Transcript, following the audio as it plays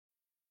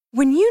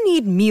When you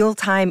need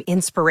mealtime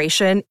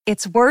inspiration,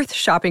 it's worth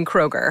shopping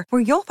Kroger,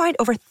 where you'll find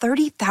over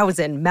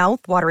 30,000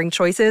 mouth-watering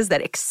choices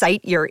that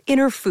excite your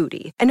inner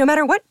foodie. And no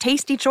matter what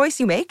tasty choice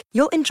you make,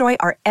 you'll enjoy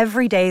our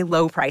everyday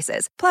low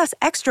prices, plus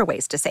extra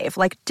ways to save,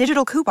 like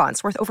digital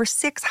coupons worth over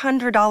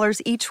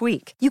 $600 each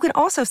week. You can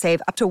also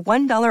save up to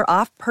 $1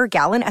 off per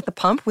gallon at the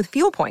pump with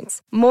fuel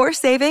points. More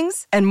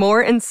savings and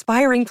more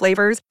inspiring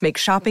flavors make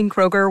shopping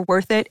Kroger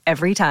worth it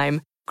every time.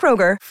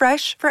 Kroger,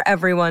 fresh for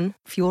everyone.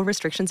 Fuel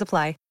restrictions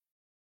apply.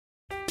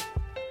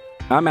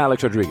 I'm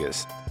Alex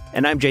Rodriguez.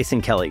 And I'm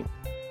Jason Kelly.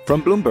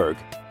 From Bloomberg,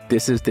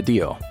 this is The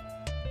Deal.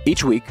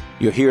 Each week,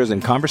 you'll hear us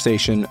in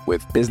conversation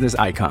with business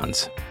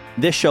icons.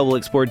 This show will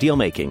explore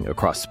deal-making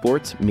across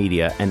sports,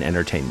 media, and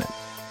entertainment.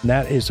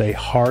 That is a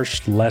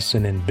harsh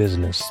lesson in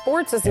business.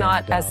 Sports is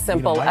not as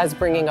simple as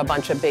bringing a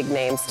bunch of big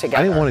names together.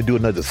 I didn't want to do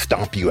another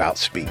stomp you out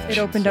speech. It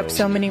opened up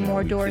so many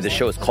more doors. The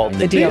show is called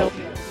The Deal.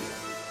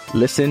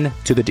 Listen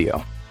to The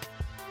Deal.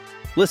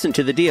 Listen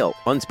to The Deal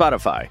on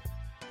Spotify.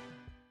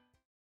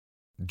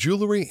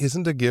 Jewelry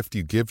isn't a gift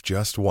you give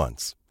just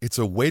once. It's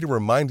a way to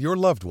remind your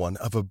loved one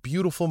of a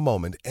beautiful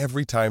moment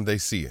every time they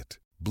see it.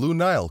 Blue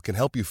Nile can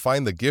help you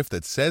find the gift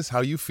that says how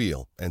you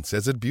feel and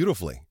says it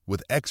beautifully,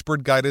 with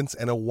expert guidance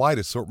and a wide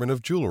assortment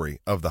of jewelry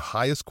of the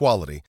highest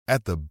quality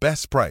at the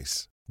best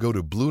price. Go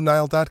to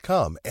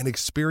BlueNile.com and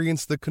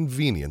experience the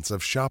convenience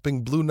of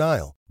shopping Blue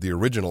Nile, the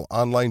original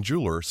online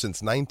jeweler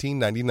since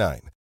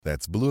 1999.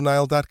 That's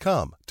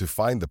BlueNile.com to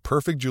find the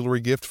perfect jewelry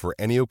gift for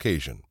any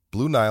occasion.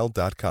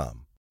 BlueNile.com.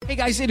 Hey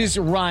guys, it is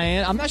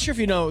Ryan. I'm not sure if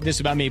you know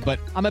this about me,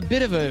 but I'm a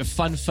bit of a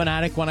fun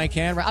fanatic when I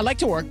can. I like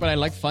to work, but I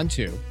like fun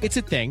too. It's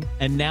a thing.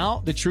 And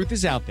now the truth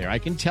is out there. I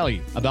can tell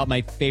you about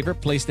my favorite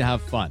place to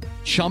have fun.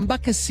 Chumba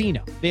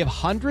Casino. They have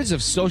hundreds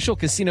of social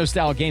casino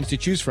style games to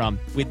choose from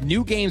with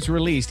new games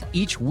released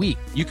each week.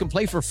 You can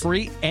play for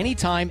free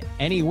anytime,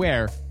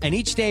 anywhere. And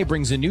each day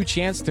brings a new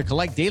chance to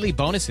collect daily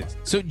bonuses.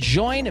 So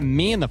join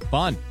me in the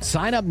fun.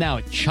 Sign up now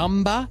at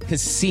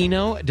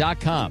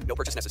ChumbaCasino.com. No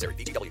purchase necessary.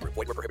 VGW Group.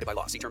 Void where prohibited by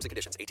law. See terms and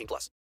conditions.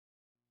 18+.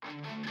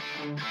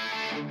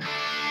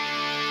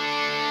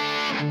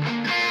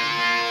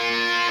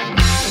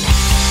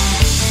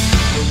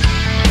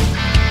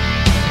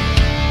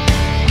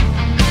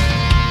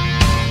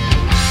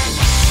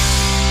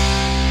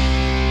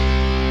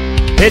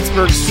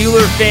 Pittsburgh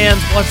Steelers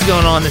fans, what's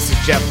going on? This is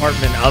Jeff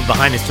Hartman of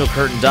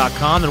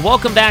BehindTheSteelCurtain.com, and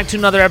welcome back to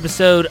another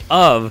episode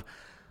of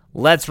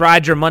Let's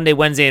Ride, your Monday,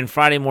 Wednesday, and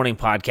Friday morning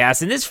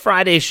podcast. And this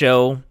Friday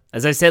show,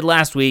 as I said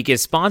last week,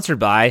 is sponsored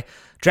by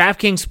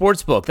DraftKings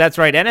Sportsbook. That's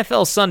right,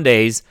 NFL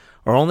Sundays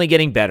are only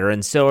getting better,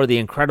 and so are the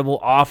incredible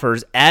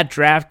offers at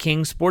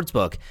DraftKings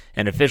Sportsbook,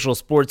 an official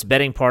sports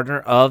betting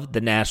partner of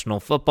the National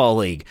Football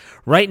League.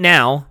 Right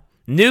now,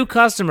 new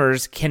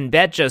customers can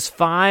bet just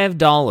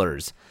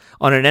 $5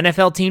 on an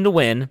NFL team to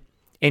win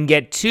and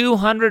get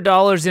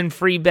 $200 in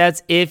free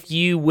bets if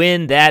you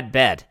win that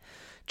bet.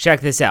 Check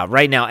this out.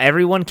 Right now,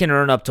 everyone can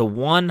earn up to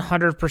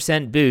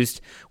 100%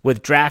 boost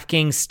with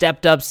DraftKings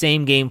stepped-up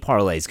same-game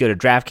parlays. Go to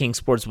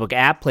DraftKings Sportsbook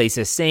app, place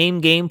a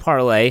same-game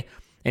parlay,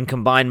 and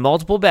combine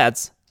multiple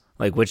bets,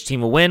 like which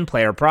team will win,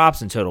 player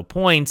props, and total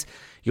points.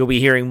 You'll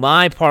be hearing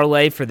my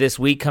parlay for this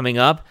week coming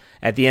up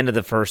at the end of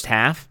the first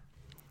half.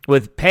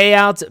 With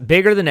payouts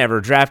bigger than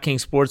ever,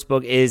 DraftKings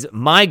Sportsbook is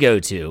my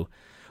go-to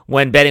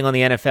when betting on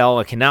the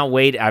NFL. I cannot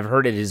wait. I've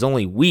heard it is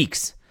only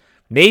weeks,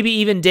 maybe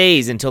even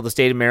days, until the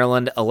state of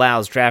Maryland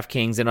allows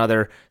DraftKings and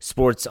other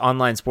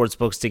online sports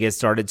books to get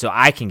started so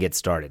I can get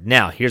started.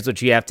 Now, here's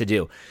what you have to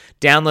do.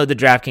 Download the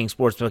DraftKings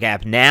Sportsbook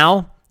app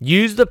now.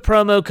 Use the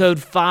promo code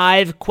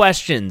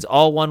 5questions,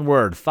 all one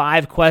word,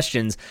 5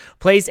 questions.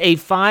 Place a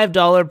 $5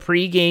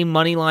 pregame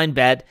moneyline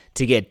bet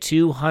to get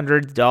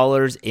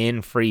 $200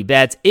 in free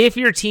bets if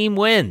your team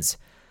wins.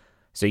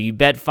 So you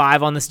bet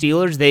 5 on the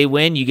Steelers, they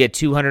win, you get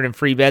 $200 in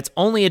free bets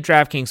only at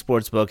DraftKings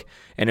Sportsbook,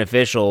 an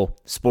official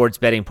sports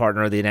betting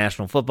partner of the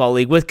National Football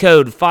League. With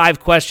code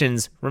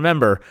 5questions,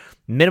 remember,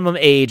 minimum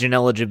age and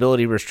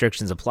eligibility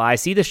restrictions apply.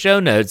 See the show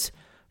notes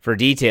for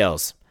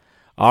details.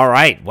 All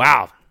right,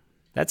 wow,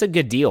 that's a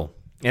good deal.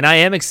 And I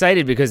am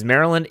excited because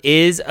Maryland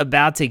is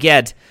about to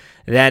get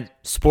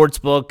that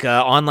sportsbook,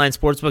 online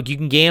sportsbook. You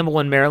can gamble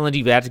in Maryland.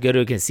 You have to go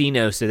to a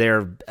casino, so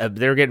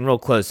they're getting real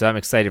close, so I'm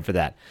excited for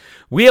that.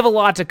 We have a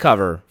lot to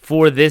cover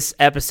for this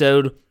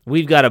episode.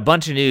 We've got a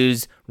bunch of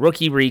news,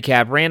 rookie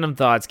recap, random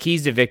thoughts,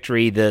 keys to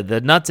victory, the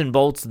nuts and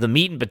bolts, the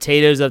meat and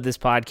potatoes of this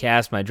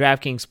podcast, my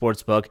DraftKings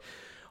Sportsbook,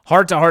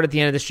 heart-to-heart at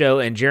the end of the show,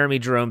 and Jeremy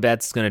Jerome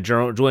Betts is going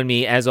to join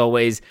me, as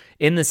always,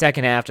 in the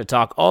second half to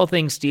talk all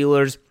things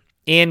Steelers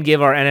and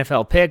give our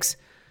NFL picks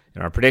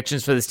and our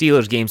predictions for the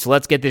Steelers game. So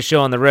let's get this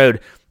show on the road.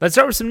 Let's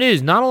start with some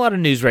news. Not a lot of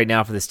news right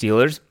now for the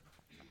Steelers.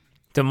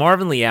 To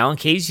Marvin Leal, in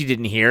case you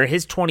didn't hear,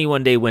 his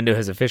 21-day window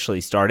has officially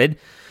started.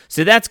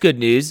 So that's good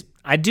news.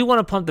 I do want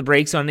to pump the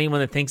brakes on anyone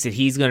that thinks that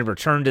he's going to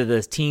return to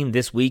this team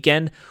this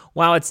weekend.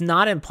 While it's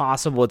not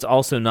impossible, it's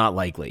also not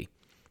likely.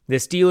 The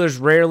Steelers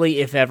rarely,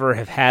 if ever,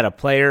 have had a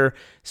player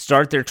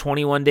start their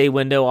 21-day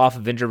window off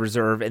of injured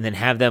reserve and then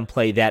have them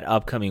play that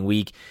upcoming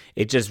week.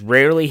 It just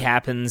rarely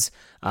happens.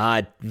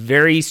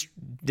 Very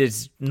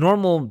there's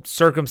normal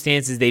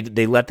circumstances. They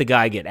let the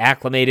guy get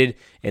acclimated,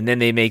 and then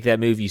they make that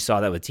move. You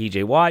saw that with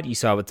TJ Watt. You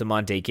saw it with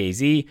Damontae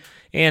KZ.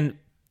 And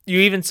you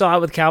even saw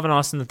it with Calvin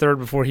Austin III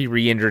before he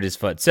re-injured his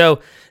foot.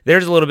 So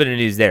there's a little bit of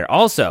news there.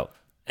 Also,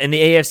 in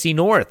the AFC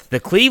North, the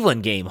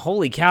Cleveland game.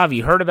 Holy cow, have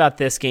you heard about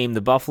this game?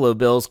 The Buffalo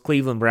Bills,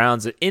 Cleveland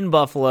Browns in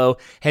Buffalo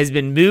has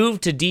been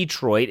moved to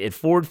Detroit at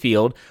Ford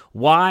Field.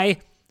 Why?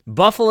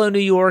 Buffalo, New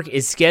York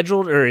is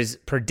scheduled or is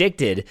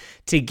predicted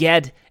to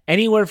get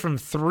anywhere from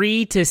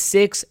 3 to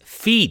 6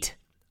 feet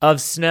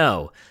of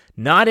snow.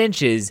 Not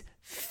inches,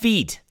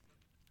 feet.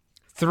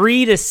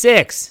 3 to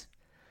 6.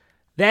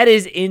 That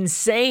is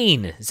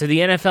insane. So the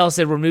NFL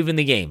said, we're moving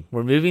the game.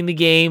 We're moving the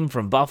game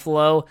from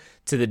Buffalo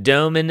to the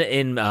Dome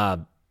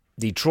in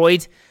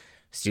Detroit.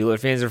 Steeler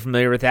fans are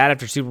familiar with that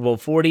after Super Bowl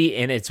 40,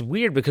 and it's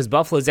weird because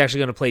Buffalo is actually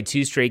going to play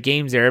 2 straight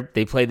games there.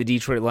 They play the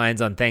Detroit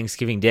Lions on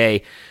Thanksgiving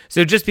Day.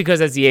 So just because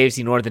that's the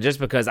AFC North, and just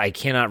because I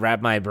cannot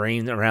wrap my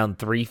brain around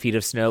 3 feet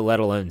of snow, let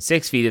alone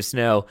 6 feet of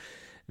snow,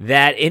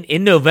 that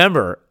in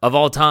November of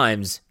all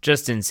times,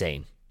 just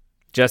insane.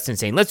 Just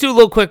insane. Let's do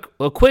a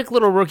quick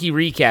little rookie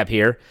recap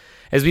here.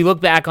 As we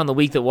look back on the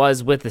week that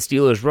was with the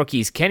Steelers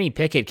rookies, Kenny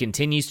Pickett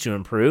continues to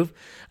improve.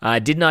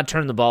 Did not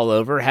turn the ball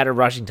over, had a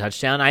rushing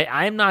touchdown.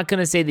 I'm not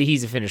going to say that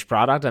he's a finished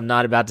product. I'm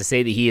not about to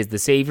say that he is the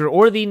savior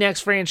or the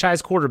next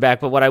franchise quarterback,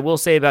 but what I will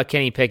say about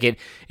Kenny Pickett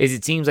is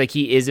it seems like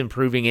he is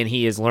improving and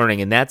he is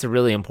learning, and that's a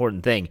really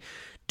important thing.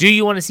 Do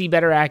you want to see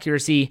better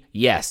accuracy?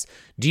 Yes.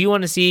 Do you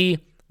want to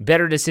see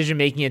better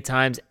decision-making at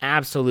times?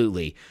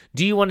 Absolutely.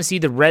 Do you want to see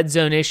the red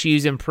zone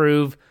issues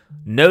improve?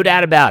 No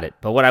doubt about it.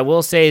 But what I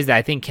will say is that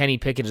I think Kenny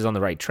Pickett is on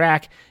the right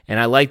track, and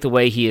I like the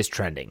way he is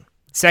trending.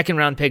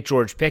 Second-round pick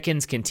George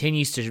Pickens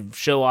continues to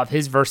show off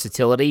his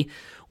versatility.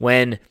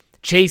 When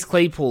Chase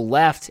Claypool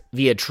left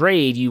via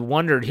trade, you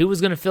wondered who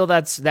was going to fill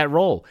that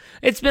role.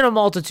 It's been a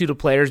multitude of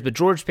players, but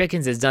George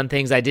Pickens has done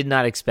things I did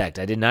not expect.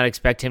 I did not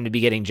expect him to be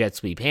getting jet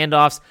sweep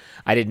handoffs.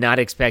 I did not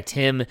expect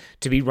him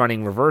to be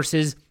running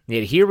reverses.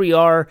 Yet here we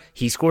are.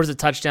 He scores a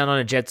touchdown on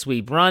a jet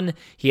sweep run.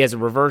 He has a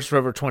reverse for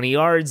over 20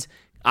 yards.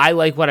 I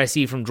like what I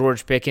see from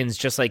George Pickens.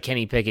 Just like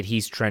Kenny Pickett,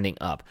 he's trending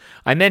up.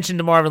 I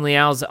mentioned DeMarvin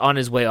Leal's on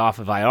his way off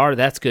of IR.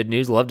 That's good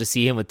news. Love to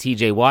see him with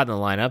TJ Watt in the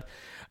lineup.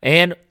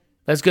 And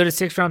let's go to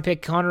 6th-round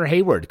pick Connor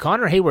Hayward.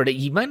 Connor Hayward,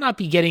 he might not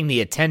be getting the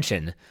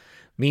attention,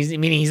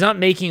 meaning he's not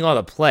making all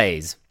the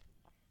plays.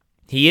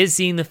 He is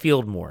seeing the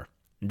field more.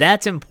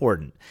 That's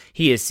important.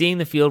 He is seeing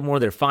the field more.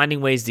 They're finding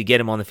ways to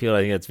get him on the field.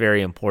 I think that's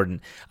very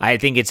important. I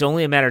think it's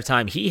only a matter of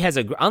time. He has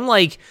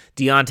unlike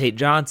Deontay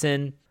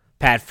Johnson,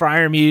 Pat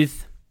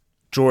Freiermuth,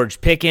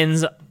 George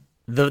Pickens,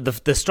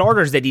 the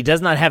starters that he does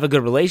not have a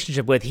good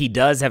relationship with, he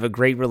does have a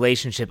great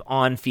relationship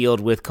on field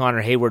with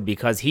Connor Hayward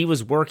because he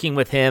was working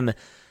with him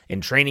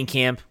in training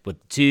camp with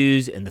the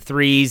 2s and the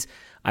 3s.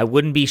 I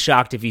wouldn't be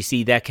shocked if you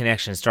see that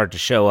connection start to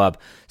show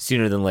up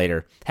sooner than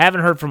later.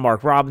 Haven't heard from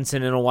Mark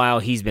Robinson in a while.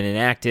 He's been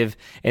inactive.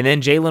 And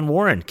then Jaylen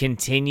Warren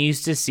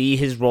continues to see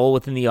his role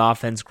within the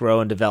offense grow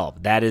and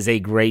develop. That is a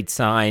great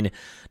sign,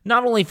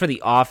 not only for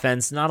the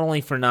offense, not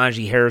only for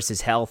Najee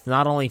Harris's health,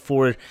 not only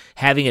for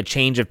having a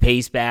change of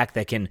pace back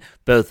that can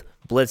both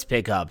blitz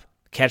pick up,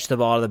 catch the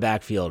ball to the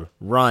backfield,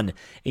 run.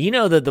 You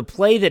know, the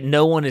play that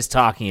no one is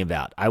talking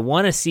about. I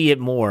want to see it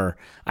more.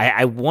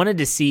 I wanted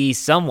to see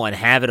someone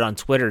have it on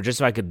Twitter just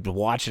so I could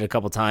watch it a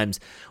couple times,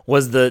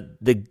 was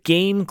the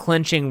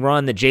game-clinching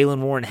run that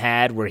Jaylen Warren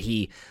had where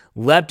he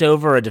leapt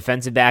over a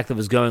defensive back that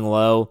was going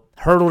low,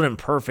 hurdled him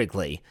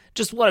perfectly.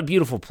 Just what a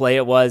beautiful play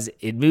it was.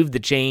 It moved the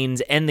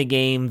chains, end the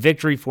game,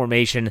 victory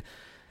formation.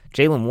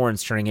 Jaylen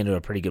Warren's turning into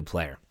a pretty good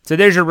player. So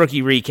there's your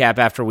rookie recap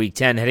after Week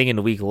 10, heading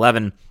into Week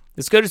 11.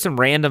 Let's go to some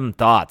random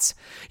thoughts.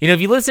 You know, if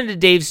you listen to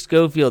Dave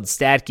Schofield's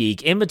Stat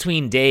Geek, in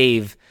between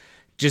Dave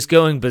just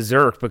going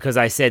berserk because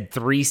I said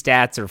 3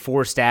 stats or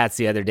 4 stats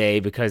the other day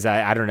because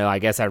I don't know, I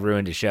guess I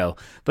ruined the show.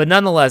 But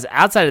nonetheless,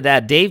 outside of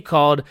that, Dave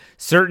called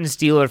certain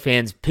Steeler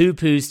fans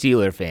poo-poo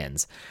Steeler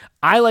fans.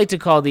 I like to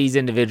call these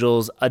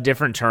individuals a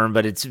different term,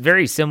 but it's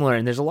very similar,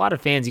 and there's a lot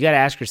of fans. You got to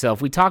ask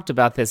yourself, we talked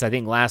about this, I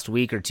think, last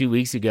week or 2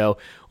 weeks ago.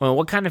 Well,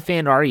 what kind of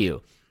fan are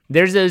you?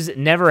 There's those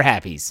never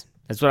happies.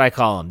 That's what I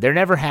call them. They're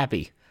never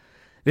happy.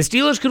 The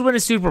Steelers could win a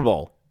Super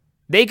Bowl.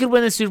 They could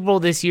win the Super Bowl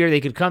this year. They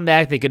could come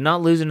back. They could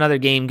not lose another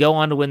game, go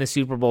on to win the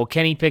Super Bowl.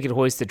 Kenny Pickett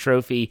hoists the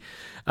trophy.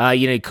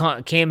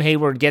 Cam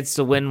Hayward gets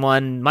to win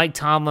one. Mike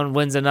Tomlin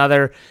wins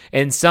another.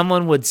 And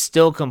someone would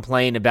still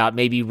complain about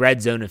maybe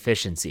red zone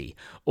efficiency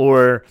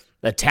or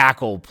a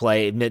tackle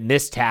play,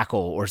 missed tackle.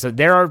 Or so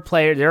there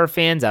are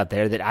fans out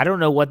there that I don't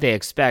know what they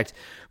expect,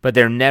 but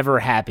they're never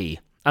happy.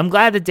 I'm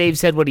glad that Dave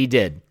said what he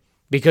did.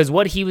 Because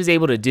what he was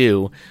able to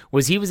do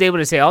was he was able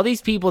to say all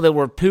these people that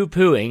were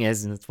poo-pooing,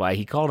 as that's why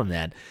he called them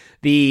that,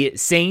 the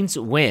Saints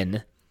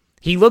win.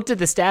 He looked at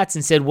the stats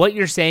and said, what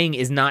you're saying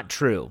is not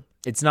true.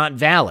 It's not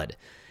valid.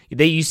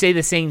 You say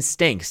the Saints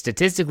stink.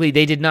 Statistically,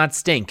 they did not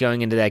stink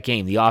going into that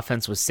game. The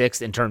offense was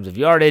 6th in terms of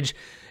yardage,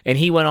 and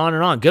he went on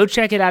and on. Go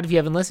check it out if you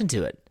haven't listened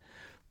to it.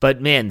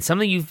 But, man,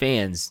 some of you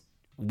fans,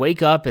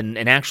 wake up and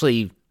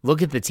actually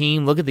look at the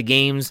team, look at the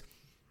games.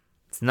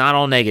 It's not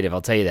all negative,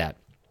 I'll tell you that.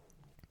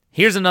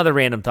 Here's another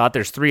random thought.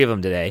 There's 3 of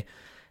them today.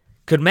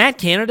 Could Matt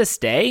Canada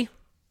stay?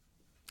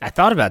 I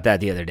thought about that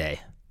the other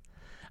day.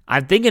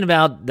 I'm thinking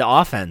about the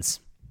offense.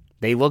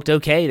 They looked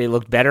okay. They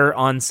looked better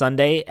on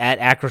Sunday at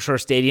Acrisure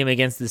Stadium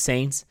against the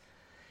Saints.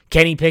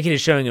 Kenny Pickett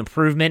is showing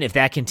improvement. If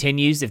that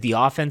continues, if the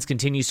offense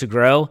continues to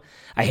grow,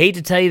 I hate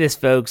to tell you this,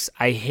 folks.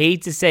 I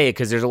hate to say it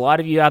because there's a lot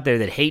of you out there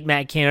that hate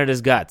Matt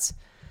Canada's guts.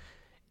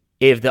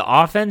 If the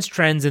offense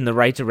trends in the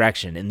right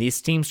direction and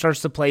this team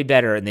starts to play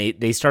better and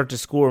they start to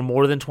score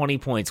more than 20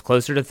 points,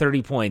 closer to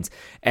 30 points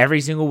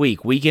every single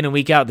week in and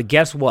week out, then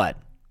guess what?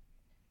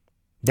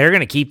 They're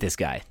going to keep this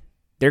guy.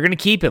 They're going to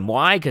keep him.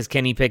 Why? Because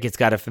Kenny Pickett's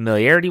got a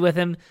familiarity with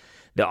him.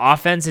 The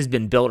offense has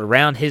been built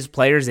around his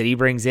players that he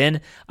brings in.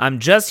 I'm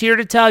just here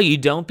to tell you,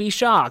 don't be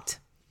shocked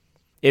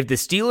if the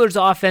Steelers'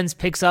 offense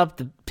picks up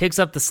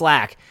the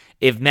slack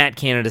if Matt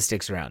Canada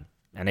sticks around.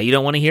 I know you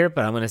don't want to hear it,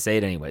 but I'm going to say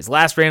it anyways.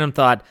 Last random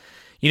thought.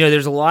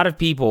 There's a lot of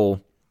people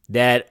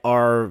that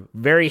are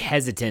very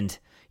hesitant,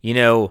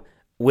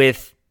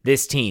 with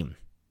this team.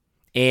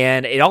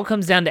 And it all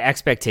comes down to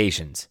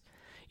expectations.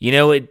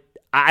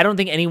 I don't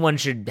think anyone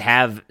should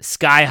have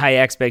sky-high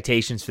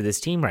expectations for this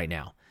team right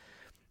now.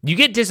 You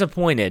get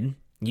disappointed,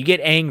 you get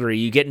angry,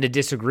 you get into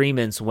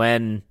disagreements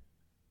when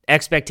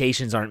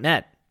expectations aren't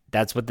met.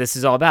 That's what this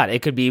is all about.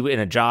 It could be in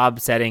a job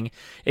setting.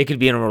 It could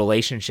be in a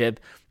relationship.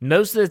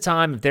 Most of the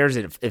time,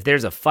 if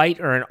there's a fight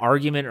or an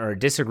argument or a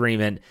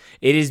disagreement,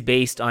 it is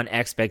based on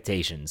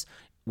expectations.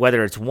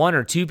 Whether it's 1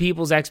 or 2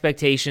 people's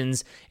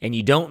expectations and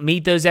you don't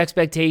meet those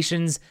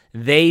expectations,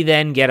 they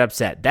then get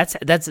upset. That's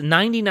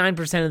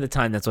 99% of the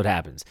time that's what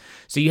happens.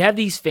 So you have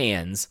these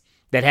fans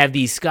that have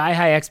these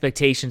sky-high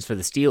expectations for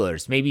the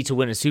Steelers, maybe to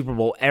win a Super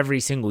Bowl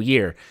every single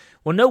year.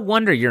 Well, no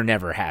wonder you're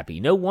never happy.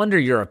 No wonder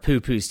you're a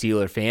poo-poo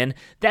Steeler fan.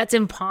 That's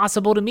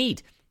impossible to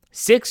meet.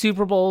 6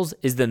 Super Bowls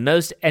is the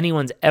most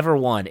anyone's ever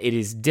won. It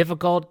is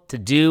difficult to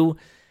do.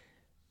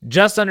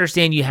 Just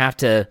understand you have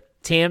to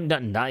you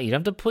don't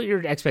have to put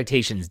your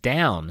expectations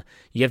down.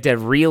 You have to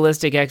have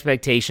realistic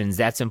expectations.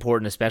 That's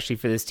important, especially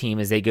for this team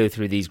as they go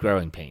through these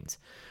growing pains.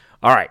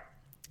 All right,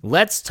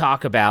 let's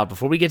talk about,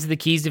 before we get to the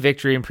keys to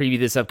victory and preview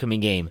this upcoming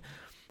game,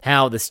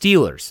 how the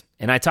Steelers,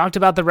 and I talked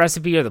about the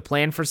recipe or the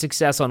plan for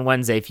success on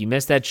Wednesday. If you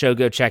missed that show,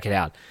 go check it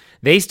out.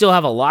 They still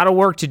have a lot of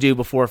work to do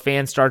before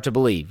fans start to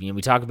believe.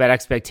 We talk about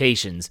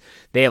expectations.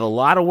 They have a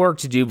lot of work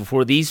to do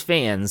before these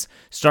fans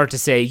start to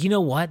say, you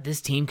know what, this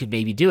team could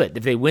maybe do it.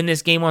 If they win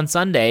this game on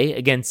Sunday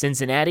against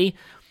Cincinnati,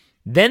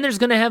 then there's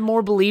going to have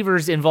more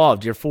believers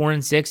involved. You're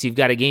 4-6. You've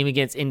got a game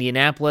against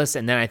Indianapolis,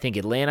 and then I think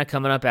Atlanta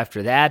coming up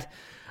after that.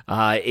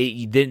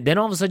 Then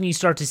all of a sudden you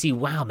start to see,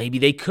 wow, maybe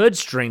they could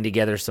string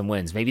together some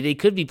wins. Maybe they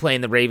could be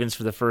playing the Ravens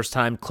for the first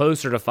time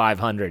closer to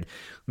 500.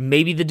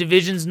 Maybe the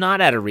division's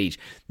not out of reach.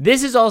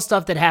 This is all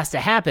stuff that has to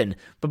happen.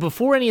 But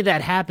before any of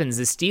that happens,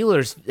 the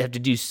Steelers have to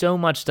do so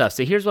much stuff.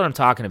 So here's what I'm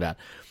talking about.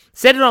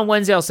 Said it on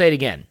Wednesday, I'll say it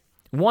again.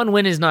 1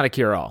 win is not a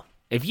cure-all.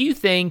 If you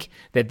think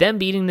that them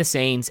beating the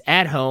Saints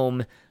at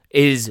home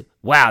is,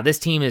 wow, this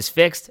team is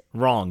fixed,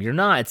 wrong. You're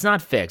not. It's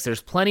not fixed.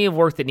 There's plenty of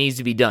work that needs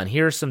to be done.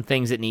 Here are some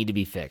things that need to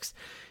be fixed.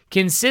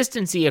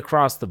 Consistency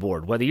across the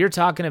board, whether you're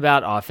talking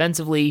about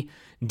offensively,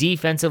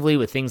 defensively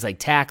with things like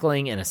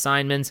tackling and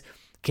assignments,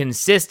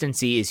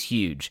 consistency is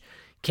huge.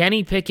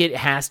 Kenny Pickett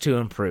has to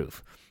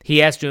improve. He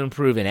has to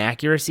improve in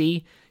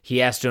accuracy. He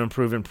has to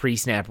improve in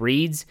pre-snap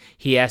reads.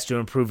 He has to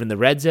improve in the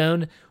red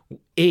zone.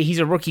 He's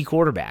a rookie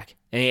quarterback,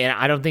 and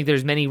I don't think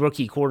there's many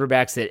rookie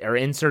quarterbacks that are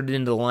inserted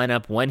into the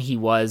lineup when he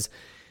was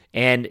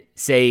and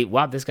say,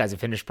 wow, this guy's a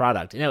finished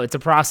product. No, it's a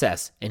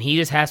process, and he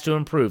just has to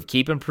improve,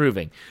 keep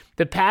improving.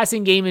 The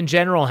passing game in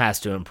general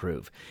has to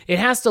improve. It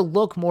has to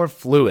look more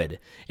fluid,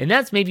 and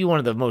that's maybe one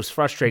of the most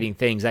frustrating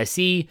things. I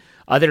see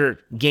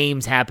other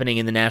games happening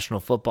in the National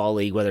Football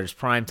League, whether it's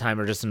primetime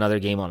or just another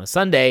game on a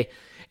Sunday,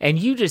 and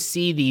you just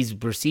see these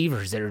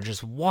receivers that are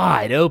just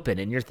wide open,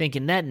 and you're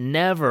thinking, that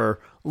never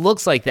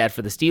looks like that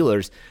for the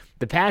Steelers.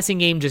 The passing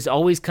game just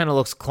always kind of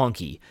looks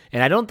clunky,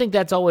 and I don't think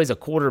that's always a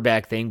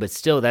quarterback thing, but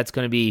still that's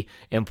going to be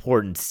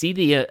important. See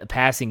the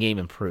passing game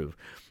improve.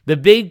 The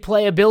big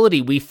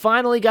playability, we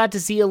finally got to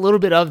see a little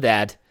bit of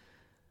that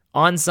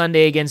on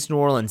Sunday against New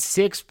Orleans.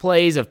 6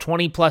 plays of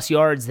 20-plus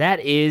yards, that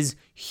is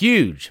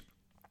huge.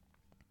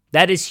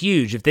 That is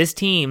huge. If this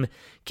team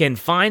can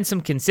find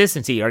some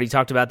consistency, I already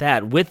talked about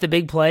that, with the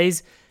big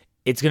plays,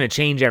 it's going to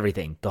change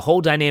everything. The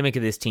whole dynamic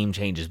of this team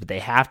changes, but they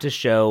have to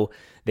show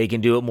they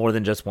can do it more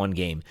than just one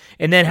game.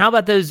 And then how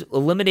about those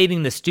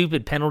eliminating the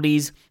stupid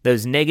penalties,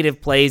 those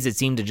negative plays that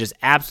seem to just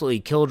absolutely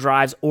kill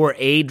drives or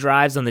aid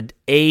drives on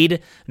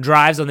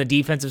the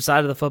defensive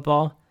side of the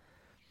football?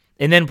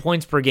 And then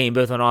points per game,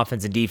 both on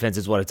offense and defense,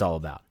 is what it's all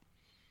about.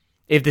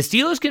 If the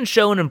Steelers can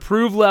show an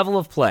improved level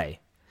of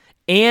play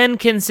and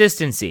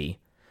consistency,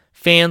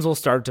 fans will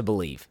start to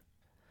believe.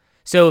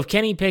 So if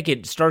Kenny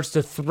Pickett starts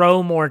to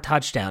throw more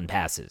touchdown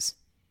passes,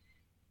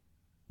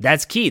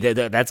 that's key.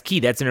 That's key.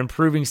 That's an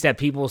improving step.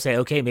 People will say,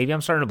 okay, maybe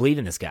I'm starting to believe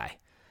in this guy.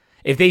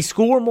 If they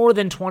score more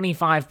than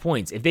 25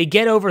 points, if they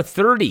get over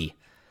 30,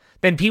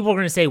 then people are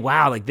going to say,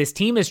 wow, like this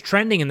team is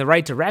trending in the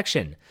right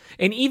direction.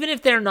 And even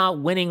if they're not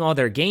winning all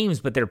their games,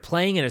 but they're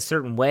playing in a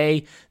certain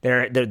way,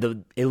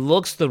 it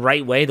looks the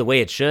right way, the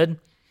way it should,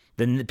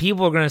 then the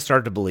people are going to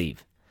start to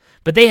believe.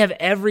 But they have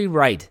every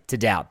right to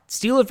doubt.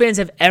 Steeler fans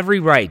have every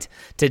right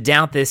to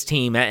doubt this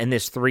team in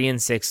this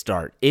 3-6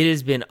 start. It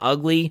has been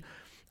ugly.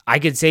 I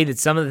could say that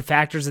some of the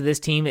factors of this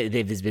team, it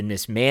has been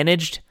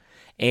mismanaged,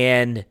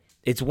 and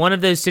it's one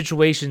of those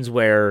situations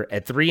where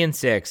at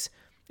 3-6,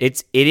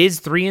 it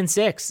is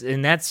 3-6,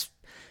 and that's,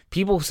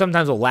 people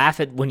sometimes will laugh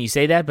at when you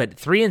say that, but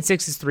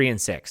 3-6 is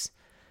 3-6.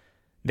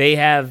 They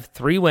have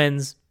 3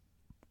 wins,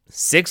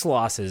 6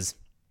 losses,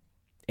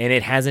 and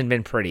it hasn't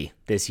been pretty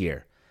this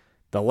year.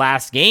 The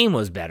last game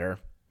was better,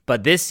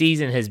 but this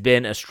season has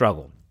been a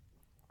struggle.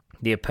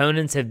 The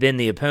opponents have been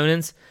the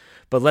opponents,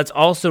 but let's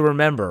also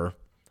remember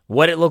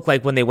what it looked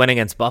like when they went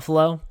against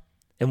Buffalo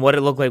and what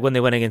it looked like when they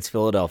went against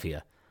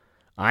Philadelphia.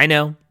 I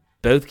know,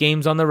 both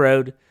games on the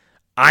road.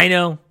 I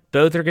know,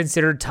 both are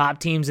considered top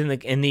teams in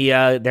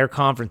their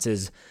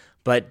conferences,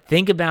 but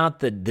think about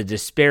the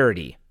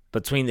disparity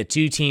between the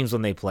two teams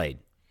when they played.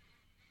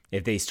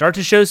 If they start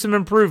to show some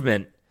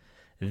improvement,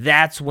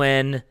 that's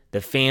when the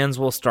fans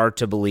will start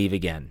to believe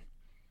again.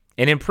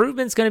 And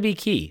improvement's going to be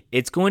key.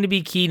 It's going to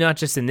be key not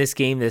just in this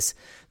game this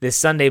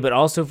Sunday, but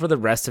also for the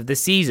rest of the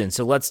season.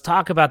 So let's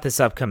talk about this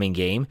upcoming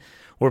game.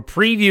 We're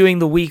previewing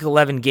the Week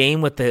 11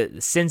 game with the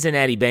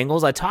Cincinnati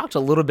Bengals. I talked a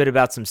little bit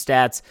about some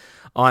stats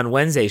on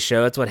Wednesday's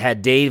show. That's what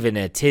had Dave in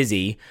a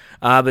tizzy.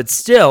 But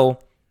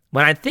still,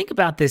 when I think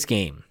about this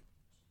game,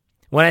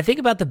 when I think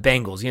about the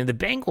Bengals, the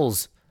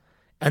Bengals,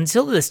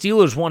 until the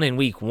Steelers won in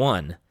Week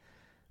 1,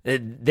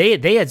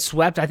 they had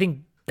swept, I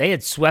think they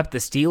had swept the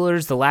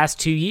Steelers the last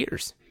 2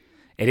 years.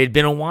 It had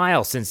been a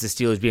while since the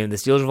Steelers beat them. The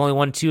Steelers have only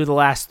won 2 of the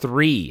last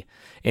 3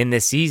 in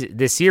this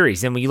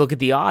series. And when you look at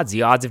the odds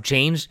have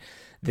changed.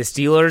 The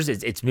Steelers,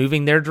 it's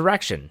moving their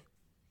direction.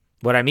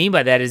 What I mean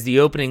by that is the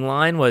opening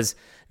line was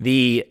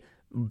the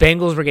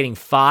Bengals were getting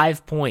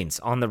 5 points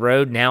on the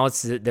road. Now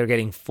they're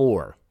getting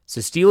 4.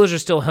 So Steelers are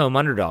still home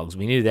underdogs.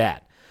 We knew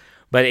that.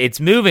 But it's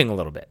moving a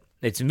little bit.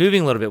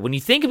 When you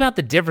think about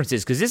the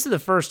differences, because this is the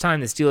first time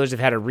the Steelers have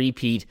had a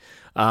repeat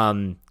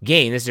game.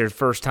 This is their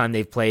first time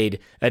they've played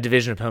a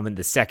division opponent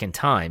the second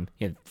time.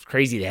 It's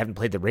crazy they haven't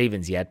played the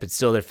Ravens yet, but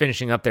still they're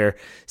finishing up their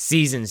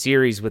season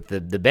series with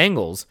the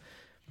Bengals.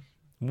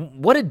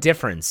 What a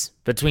difference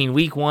between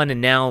Week 1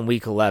 and now in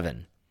Week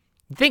 11.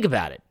 Think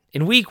about it.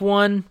 In Week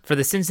 1, for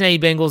the Cincinnati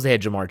Bengals, they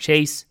had Jamar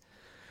Chase.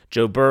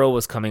 Joe Burrow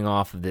was coming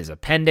off of his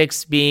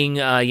appendix being,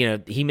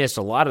 he missed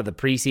a lot of the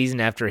preseason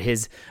after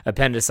his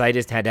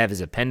appendicitis, had to have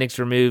his appendix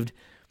removed.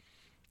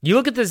 You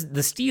look at the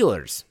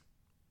Steelers.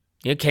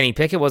 Kenny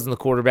Pickett wasn't the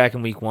quarterback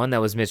in Week 1.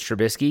 That was Mitch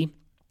Trubisky.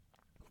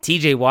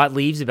 TJ Watt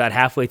leaves about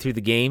halfway through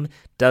the game,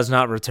 does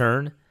not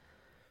return.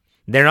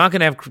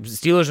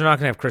 Steelers are not going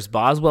to have Chris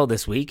Boswell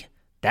this week.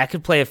 That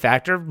could play a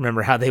factor.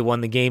 Remember how they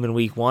won the game in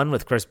Week 1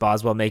 with Chris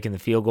Boswell making the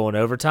field goal in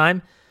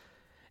overtime?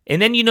 And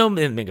then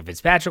Minkah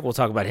Fitzpatrick, we'll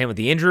talk about him with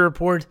the injury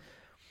report.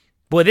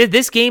 Boy,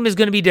 this game is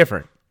going to be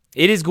different.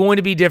 It is going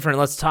to be different.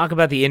 Let's talk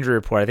about the injury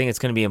report. I think it's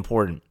going to be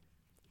important.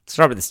 Let's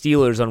start with the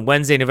Steelers on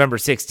Wednesday, November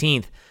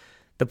 16th.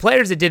 The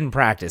players that didn't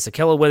practice,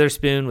 Ahkello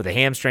Witherspoon with a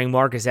hamstring,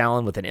 Marcus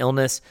Allen with an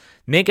illness,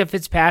 Minkah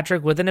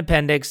Fitzpatrick with an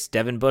appendix,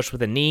 Devin Bush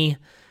with a knee,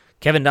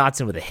 Kevin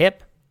Dotson with a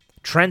hip,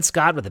 Trent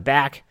Scott with a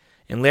back,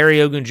 and Larry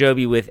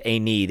Ogunjobi with a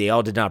knee. They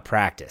all did not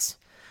practice.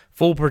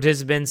 Full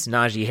participants,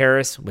 Najee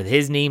Harris with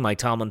his knee, Mike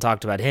Tomlin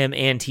talked about him,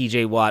 and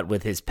TJ Watt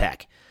with his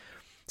pec.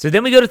 So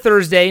then we go to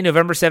Thursday,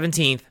 November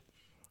 17th,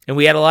 and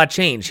we had a lot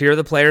change. Here are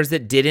the players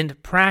that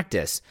didn't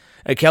practice.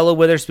 Ahkello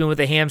Witherspoon with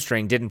a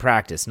hamstring didn't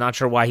practice. Not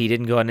sure why he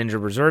didn't go on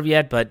injured reserve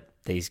yet, but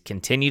they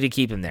continue to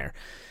keep him there.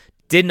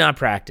 Did not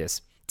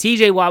practice.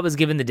 TJ Watt was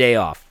given the day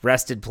off.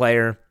 Rested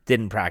player,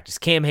 didn't practice.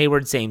 Cam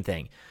Hayward, same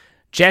thing.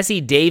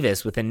 Jesse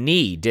Davis with a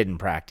knee didn't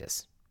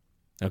practice.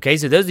 Okay,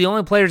 so those are the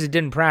only players that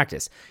didn't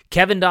practice.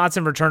 Kevin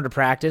Dotson returned to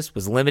practice,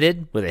 was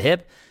limited with a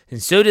hip,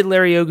 and so did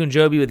Larry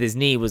Ogunjobi with his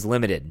knee, was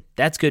limited.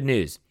 That's good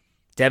news.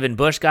 Devin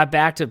Bush got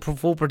back to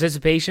full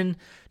participation.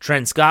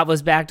 Trent Scott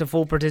was back to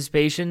full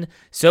participation.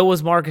 So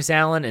was Marcus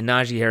Allen, and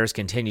Najee Harris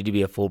continued to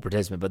be a full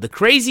participant. But the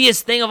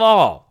craziest thing of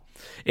all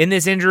in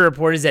this injury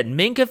report is that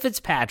Minkah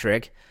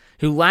Fitzpatrick,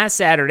 who last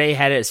Saturday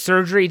had a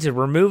surgery to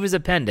remove his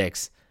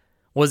appendix,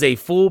 was a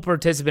full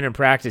participant in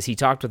practice. He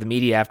talked with the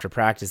media after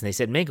practice, and they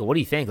said, Minkah, what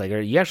do you think? Are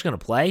you actually going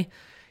to play?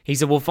 He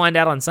said, we'll find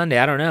out on Sunday.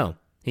 I don't know.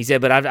 He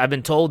said, but I've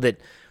been told that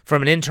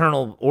from an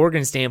internal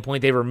organ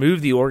standpoint, they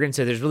removed the organ,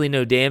 so there's really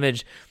no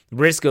damage,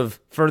 risk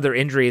of further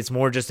injury. It's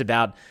more just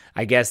about,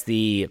 I guess,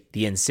 the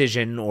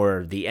incision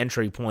or the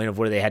entry point of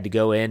where they had to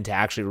go in to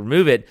actually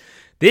remove it.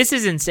 This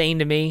is insane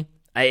to me.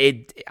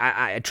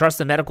 I trust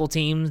the medical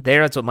team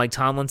there. That's what Mike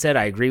Tomlin said.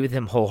 I agree with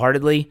him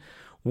wholeheartedly.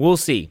 We'll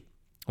see.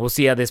 We'll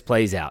see how this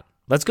plays out.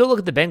 Let's go look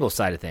at the Bengals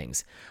side of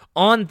things.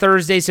 On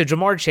Thursday, so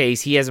Jamar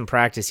Chase, he hasn't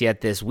practiced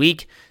yet this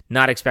week,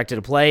 not expected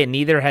to play, and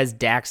neither has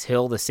Dax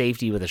Hill, the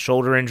safety with a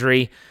shoulder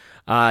injury.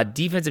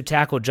 Defensive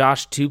tackle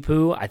Josh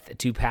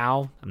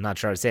Tupou, I'm not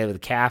sure how to say it with a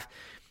calf.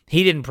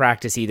 He didn't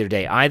practice either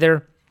day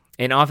either.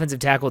 And offensive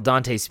tackle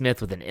Dante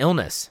Smith with an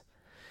illness.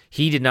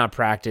 He did not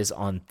practice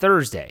on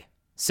Thursday.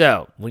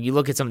 So when you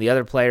look at some of the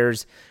other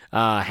players,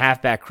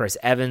 halfback Chris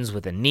Evans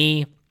with a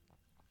knee,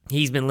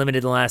 he's been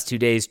limited the last 2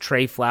 days.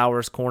 Trey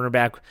Flowers,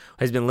 cornerback,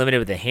 has been limited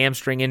with a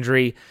hamstring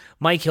injury.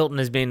 Mike Hilton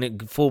has been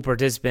a full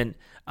participant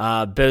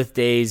both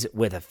days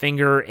with a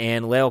finger.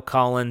 And La'el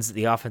Collins,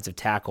 the offensive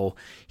tackle,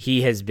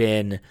 he has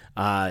been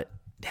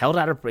held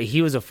out.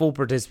 He was a full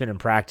participant in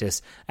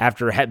practice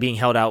after being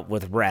held out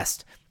with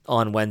rest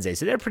on Wednesday.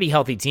 So they're a pretty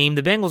healthy team.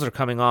 The Bengals are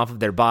coming off of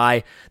their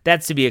bye.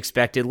 That's to be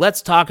expected.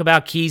 Let's talk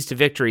about keys to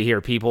victory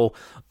here, people.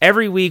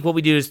 Every week, what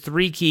we do is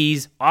 3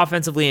 keys,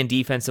 offensively and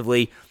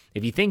defensively.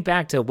 If you think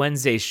back to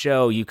Wednesday's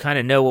show, you kind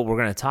of know what we're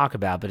going to talk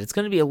about, but it's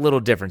going to be a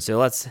little different. So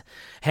let's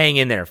hang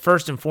in there.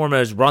 First and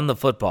foremost, run the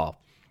football.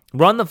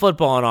 Run the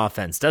football on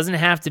offense. Doesn't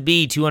have to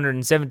be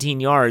 217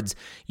 yards.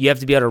 You have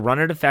to be able to run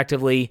it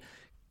effectively,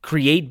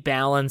 create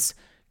balance,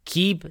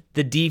 keep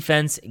the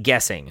defense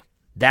guessing.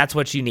 That's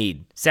what you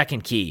need.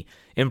 Second key,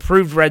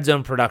 improved red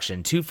zone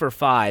production. 2 for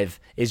 5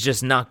 is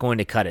just not going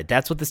to cut it.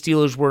 That's what the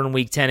Steelers were in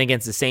Week 10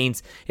 against the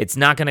Saints. It's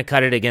not going to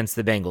cut it against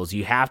the Bengals.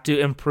 You have to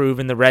improve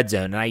in the red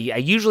zone. And I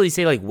usually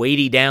say like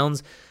weighty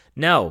downs.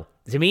 No,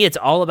 to me, it's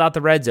all about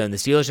the red zone. The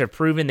Steelers have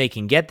proven they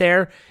can get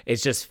there.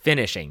 It's just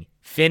finishing.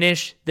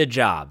 Finish the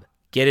job.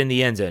 Get in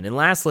the end zone. And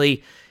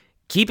lastly,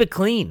 keep it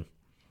clean.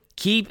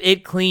 Keep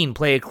it clean.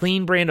 Play a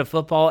clean brand of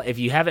football. If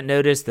you haven't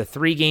noticed, the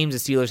 3 games the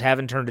Steelers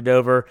haven't turned it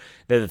over,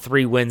 they're the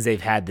 3 wins they've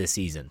had this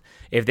season.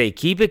 If they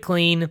keep it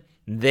clean,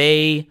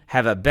 they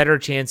have a better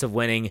chance of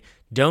winning.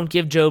 Don't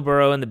give Joe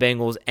Burrow and the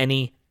Bengals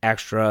any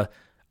extra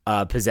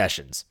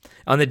possessions.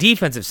 On the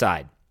defensive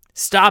side,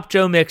 stop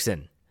Joe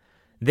Mixon.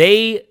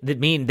 They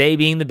being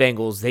the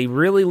Bengals, they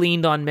really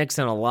leaned on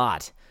Mixon a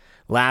lot.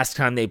 Last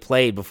time they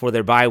played before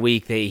their bye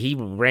week, he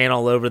ran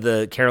all over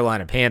the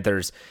Carolina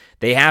Panthers.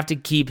 They have to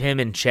keep him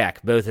in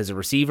check, both as a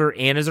receiver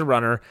and as a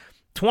runner.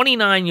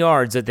 29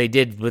 yards that they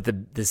did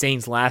with the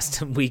Saints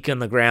last week on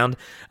the ground.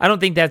 I don't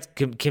think that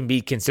can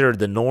be considered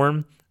the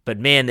norm, but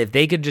man, if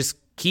they could just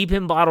keep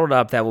him bottled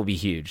up, that will be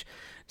huge.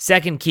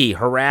 Second key,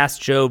 harass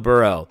Joe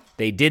Burrow.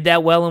 They did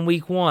that well in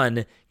Week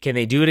 1. Can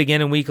they do it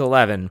again in Week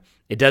 11?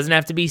 It doesn't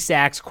have to be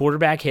sacks,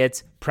 quarterback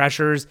hits,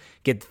 pressures,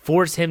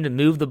 force him to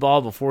move the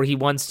ball before he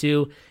wants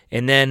to,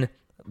 and then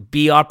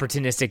be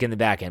opportunistic in the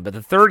back end. But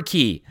the third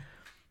key,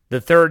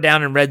 the third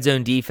down and red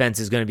zone defense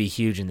is going to be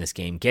huge in this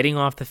game. Getting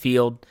off the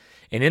field,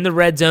 and in the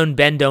red zone,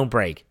 bend, don't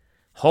break.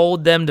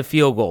 Hold them to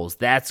field goals.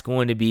 That's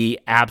going to be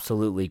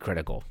absolutely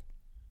critical.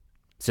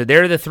 So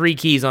there are the 3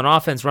 keys on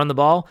offense: run the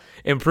ball,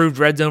 improved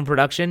red zone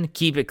production,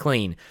 keep it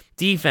clean.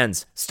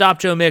 Defense, stop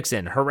Joe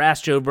Mixon,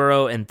 harass Joe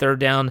Burrow, and third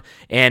down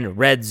and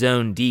red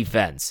zone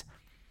defense.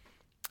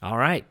 All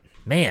right,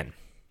 man,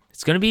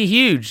 it's going to be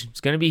huge. It's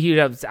going to be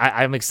huge.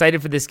 I'm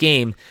excited for this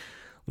game.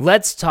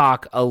 Let's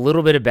talk a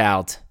little bit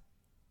about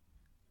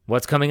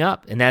what's coming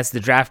up, and that's the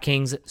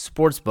DraftKings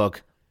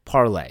Sportsbook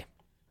Parlay.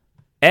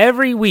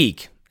 Every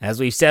week, as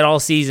we've said all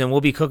season,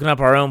 we'll be cooking up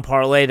our own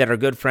parlay that our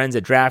good friends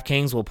at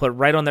DraftKings will put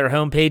right on their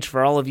homepage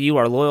for all of you,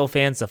 our loyal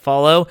fans, to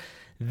follow.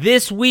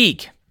 This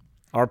week,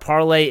 our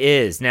parlay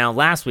is... Now,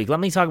 last week,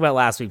 let me talk about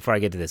last week before I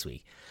get to this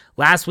week.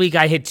 Last week,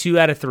 I hit 2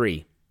 out of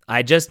 3.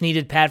 I just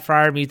needed Pat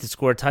Freiermuth to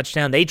score a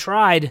touchdown. They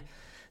tried.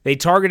 They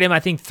targeted him,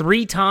 I think,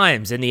 3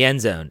 times in the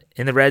end zone,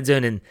 in the red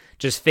zone, and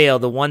just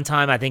failed. The one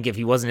time, I think if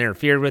he wasn't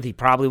interfered with, he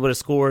probably would have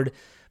scored.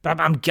 But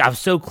I'm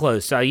so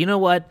close. So you know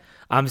what?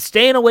 I'm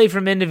staying away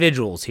from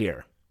individuals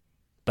here.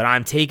 But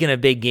I'm taking a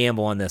big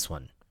gamble on this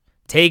one.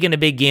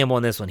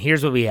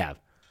 Here's what we have.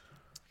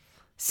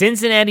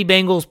 Cincinnati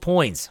Bengals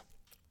points.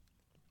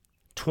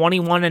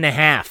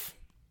 21.5.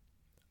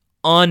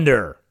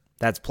 Under.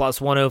 That's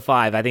plus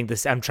 105. I think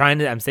this. I'm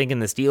thinking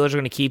the Steelers are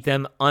going to keep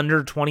them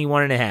under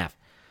 21.5.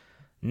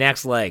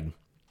 Next leg.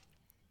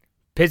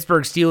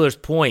 Pittsburgh Steelers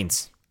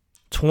points.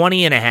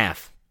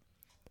 20.5.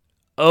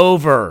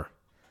 Over.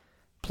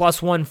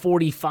 Plus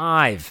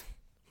 145.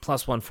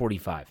 Plus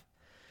 145.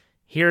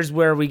 Here's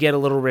where we get a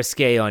little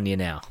risque on you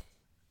now.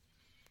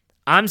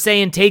 I'm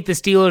saying take the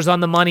Steelers on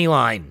the money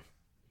line.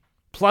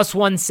 Plus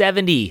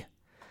 170.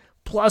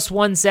 Plus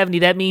 170.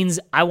 That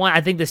means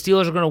I think the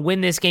Steelers are going to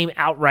win this game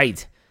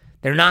outright.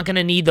 They're not going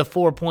to need the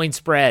 4-point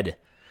spread.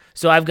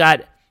 So I've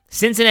got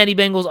Cincinnati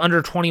Bengals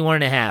under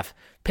 21.5.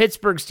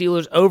 Pittsburgh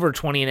Steelers over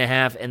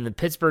 20.5. And the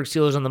Pittsburgh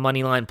Steelers on the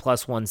money line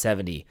plus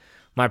 170.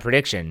 My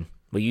prediction...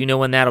 Well, you know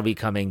when that'll be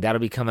coming. That'll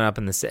be coming up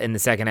in the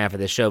second half of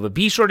this show. But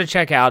be sure to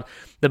check out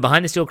the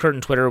Behind the Steel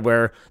Curtain Twitter,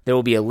 where there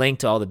will be a link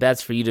to all the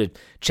bets for you to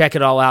check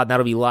it all out. And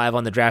that'll be live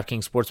on the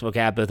DraftKings Sportsbook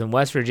app, both in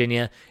West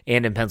Virginia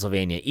and in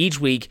Pennsylvania. Each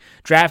week,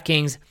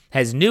 DraftKings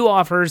has new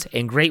offers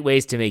and great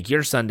ways to make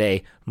your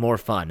Sunday more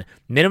fun.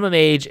 Minimum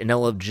age and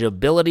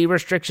eligibility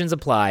restrictions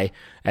apply.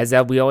 As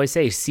we always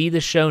say, see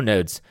the show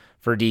notes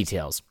for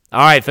details. All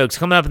right, folks,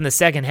 coming up in the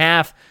second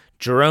half,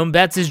 Jerome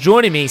Betts is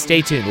joining me.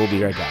 Stay tuned. We'll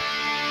be right back.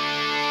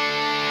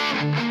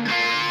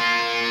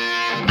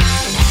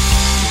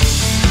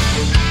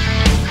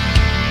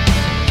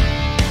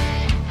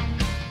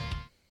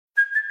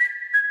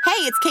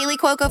 Hey, it's Kaylee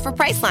Cuoco for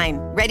Priceline.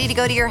 Ready to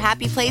go to your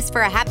happy place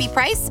for a happy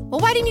price? Well,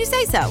 why didn't you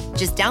say so?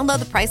 Just download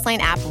the Priceline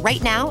app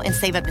right now and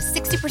save up to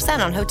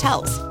 60% on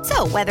hotels.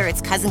 So whether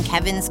it's Cousin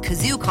Kevin's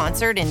Kazoo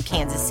Concert in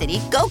Kansas City,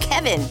 go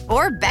Kevin,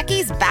 or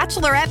Becky's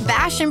Bachelorette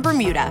Bash in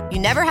Bermuda, you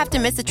never have to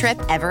miss a trip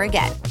ever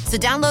again. So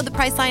download the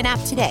Priceline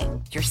app today.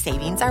 Your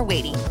savings are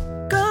waiting.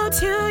 Go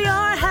to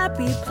your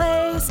happy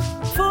place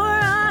for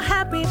a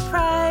happy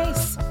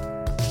price.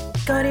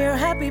 Go to your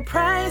happy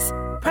price,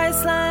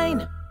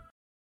 Priceline.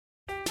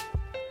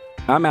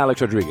 I'm Alex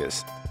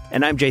Rodriguez.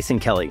 And I'm Jason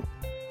Kelly.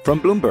 From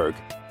Bloomberg,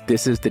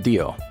 this is The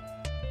Deal.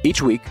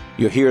 Each week,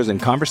 you'll hear us in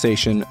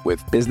conversation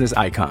with business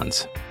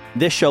icons.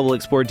 This show will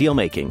explore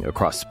deal-making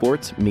across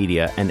sports,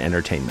 media, and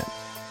entertainment.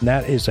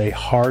 That is a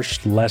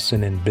harsh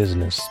lesson in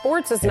business.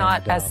 Sports is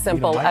not as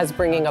simple as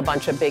bringing a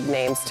bunch of big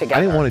names together.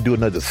 I didn't want to do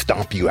another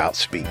stomp you out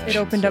speech. It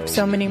opened up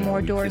so many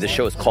more doors. The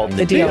show is called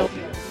The Deal.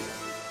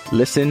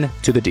 Listen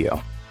to The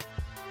Deal.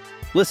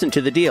 Listen to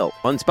The Deal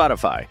on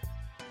Spotify.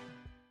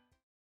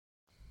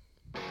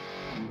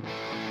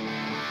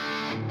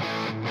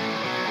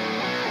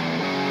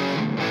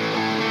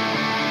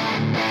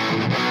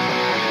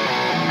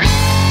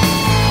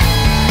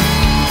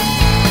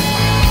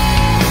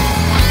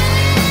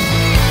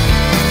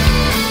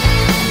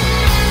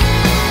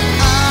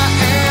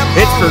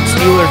 Pittsburgh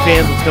Steelers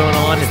fans, what's going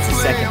on? It's the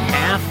second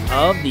half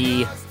of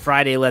the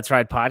Friday Let's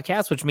Ride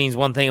podcast, which means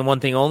one thing and one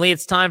thing only.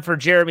 It's time for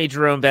Jeremy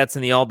Jerome Betts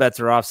in the All Bets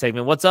Are Off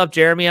segment. What's up,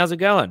 Jeremy? How's it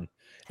going?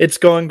 It's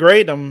going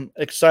great. I'm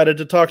excited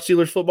to talk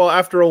Steelers football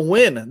after a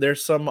win.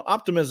 There's some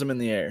optimism in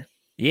the air.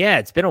 Yeah,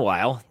 it's been a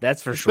while.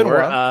 That's for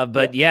sure.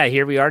 But yeah,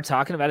 here we are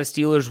talking about a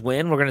Steelers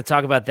win. We're going to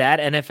talk about that.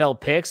 NFL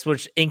picks,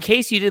 which in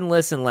case you didn't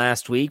listen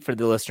last week for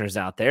the listeners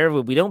out there,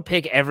 we don't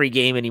pick every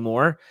game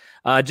anymore.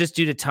 Just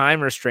due to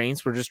time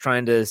restraints, we're just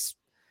trying to,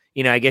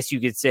 I guess you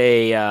could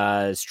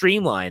say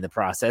streamline the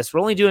process. We're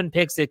only doing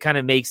picks that kind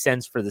of make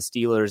sense for the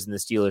Steelers and the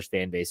Steelers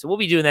fan base. So we'll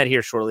be doing that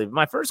here shortly. But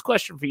my first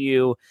question for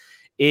you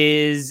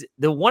is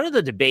one of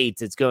the debates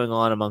that's going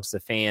on amongst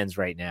the fans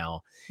right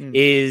now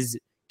is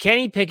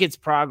Kenny Pickett's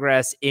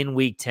progress in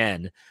Week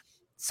 10.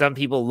 Some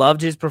people loved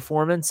his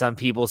performance. Some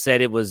people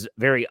said it was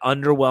very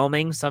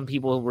underwhelming. Some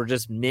people were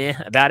just meh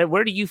about it.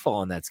 Where do you fall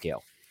on that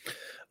scale?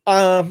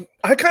 I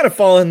kind of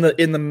fall in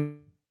the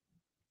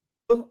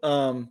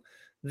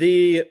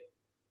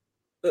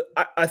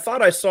I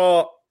thought I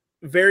saw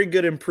very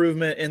good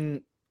improvement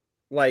in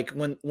like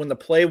when the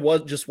play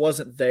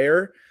wasn't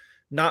there,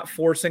 not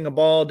forcing a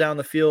ball down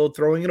the field,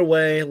 throwing it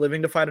away,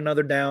 living to fight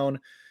another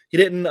down. He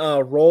didn't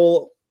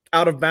roll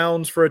out of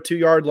bounds for a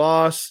 2-yard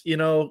loss,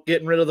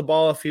 getting rid of the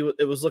ball if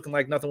it was looking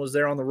like nothing was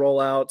there on the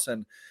rollouts.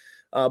 And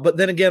but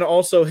then again,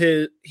 also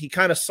he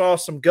kind of saw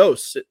some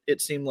ghosts, it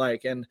seemed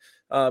like, and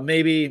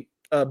maybe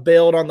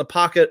bailed on the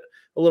pocket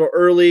a little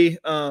early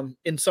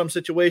in some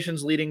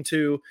situations, leading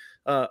to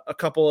a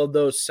couple of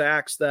those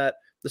sacks that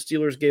the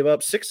Steelers gave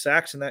up. 6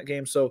 sacks in that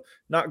game, so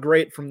not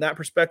great from that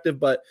perspective,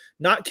 but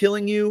not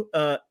killing you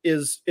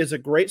is a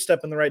great step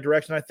in the right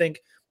direction. I think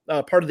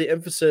part of the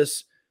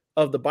emphasis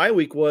of the bye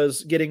week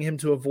was getting him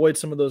to avoid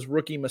some of those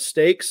rookie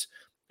mistakes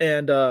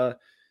and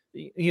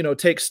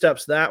take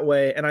steps that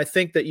way. And I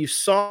think that you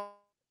saw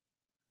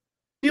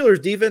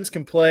Steelers defense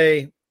can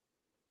play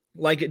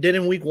like it did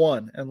in Week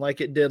 1 and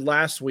like it did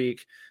last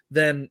week.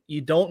 Then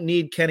you don't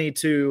need Kenny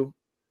to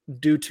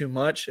do too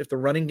much if the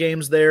running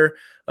game's there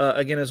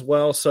again as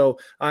well. So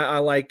I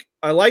like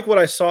what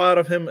I saw out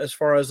of him as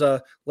far as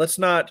let's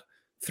not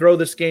throw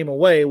this game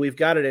away. We've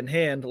got it in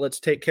hand.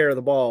 Let's take care of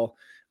the ball.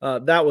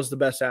 That was the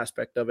best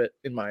aspect of it,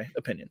 in my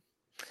opinion.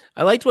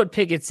 I liked what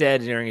Pickett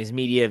said during his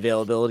media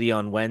availability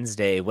on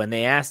Wednesday when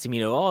they asked him,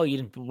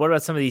 what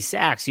about some of these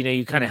sacks?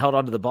 You kind of held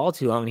onto the ball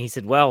too long. And he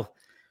said, well,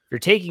 you're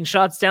taking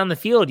shots down the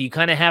field. You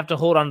kind of have to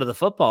hold onto the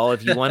football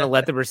if you want to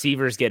let the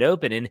receivers get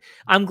open. And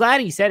I'm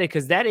glad he said it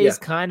because that is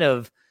kind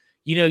of,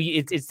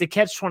 it's the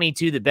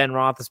catch-22 that Ben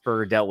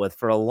Roethlisberger dealt with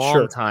for a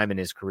long time in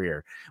his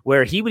career,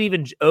 where he would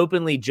even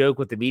openly joke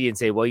with the media and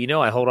say,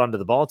 well, I hold onto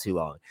the ball too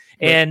long.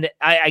 And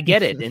I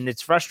get it. And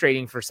it's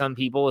frustrating for some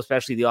people,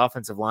 especially the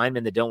offensive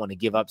linemen that don't want to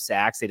give up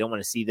sacks. They don't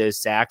want to see those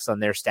sacks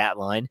on their stat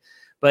line.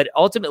 But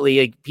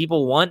ultimately,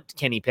 people want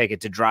Kenny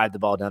Pickett to drive the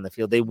ball down the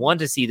field. They want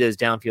to see those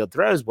downfield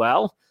throws.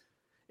 Well,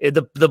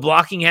 the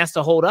blocking has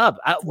to hold up.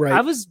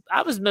 I was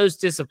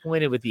most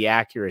disappointed with the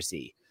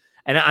accuracy.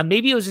 And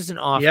maybe it was just an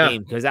off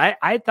game because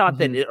I thought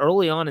that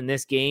early on in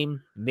this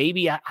game,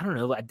 maybe, I don't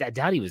know, I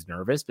doubt he was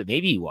nervous, but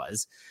maybe he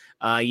was.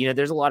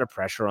 There's a lot of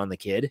pressure on the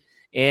kid.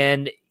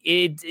 And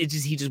he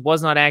just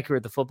was not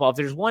accurate with the football. If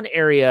there's one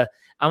area,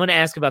 I'm going to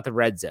ask about the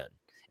red zone.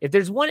 If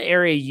there's one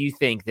area you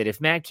think that if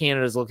Matt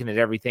Canada is looking at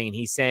everything and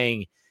he's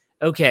saying,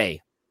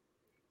 okay,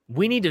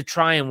 we need to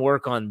try and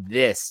work on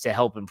this to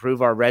help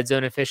improve our red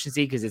zone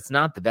efficiency because it's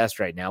not the best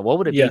right now, what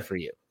would it be for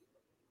you?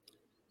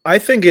 I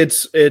think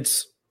it's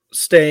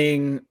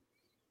staying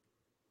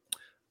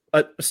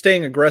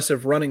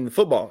aggressive running the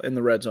football in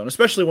the red zone,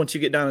 especially once you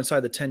get down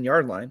inside the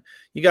 10-yard line.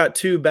 You got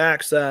 2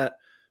 backs that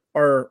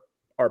are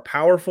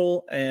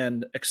powerful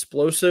and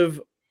explosive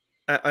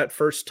at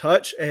first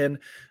touch. And,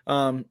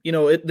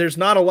 there's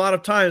not a lot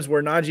of times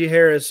where Najee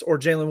Harris or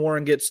Jaylen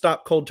Warren get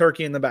stopped cold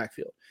turkey in the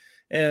backfield.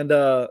 And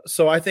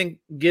so I think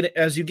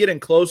as you get in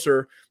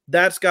closer,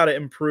 that's got to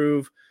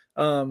improve.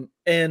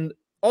 And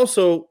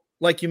also,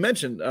 like you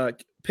mentioned,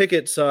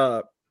 Pickett's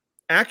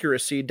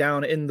accuracy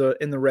down in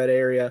the red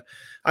area.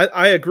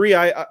 I agree.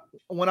 I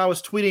when I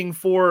was tweeting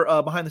for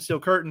Behind the Steel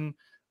Curtain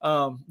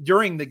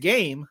during the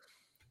game,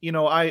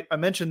 I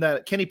mentioned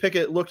that Kenny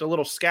Pickett looked a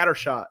little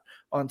scattershot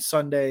on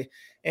Sunday,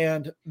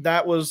 and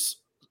that was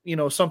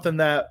something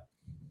that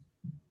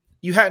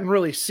you hadn't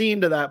really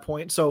seen to that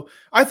point. So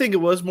I think it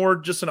was more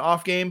just an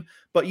off game,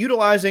 but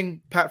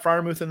utilizing Pat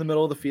Freiermuth in the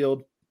middle of the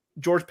field,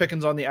 George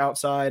Pickens on the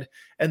outside,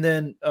 and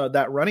then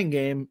that running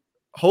game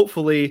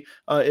hopefully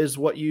is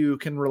what you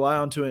can rely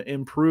on to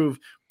improve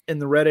in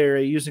the red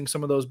area, using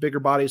some of those bigger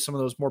bodies, some of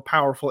those more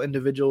powerful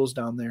individuals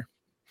down there.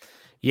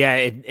 Yeah,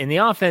 in the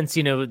offense,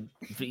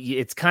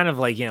 it's kind of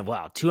like,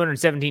 wow,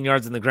 217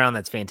 yards on the ground,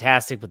 that's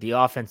fantastic, but the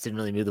offense didn't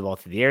really move the ball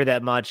through the air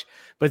that much.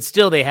 But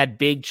still, they had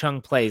big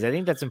chunk plays. I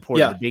think that's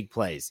important, the big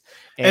plays.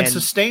 And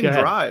sustained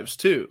drives,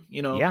 too.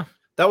 Yeah.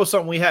 That was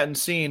something we hadn't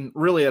seen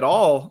really at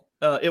all.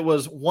 It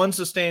was one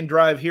sustained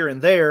drive here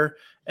and there,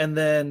 and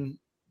then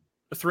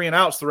 3 and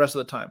outs the rest of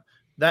the time.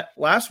 That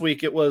last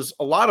week, it was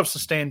a lot of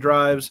sustained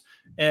drives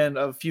and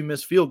a few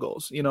missed field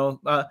goals.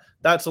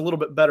 That's a little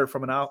bit better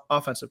from an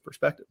offensive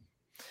perspective.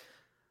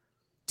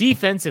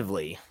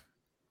 Defensively,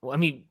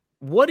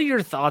 what are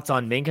your thoughts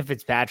on Minkah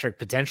Fitzpatrick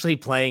potentially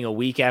playing a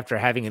week after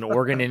having an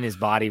organ in his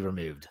body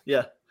removed?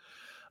 Yeah.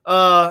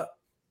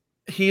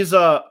 He's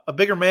a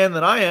bigger man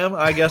than I am,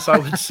 I guess I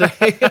would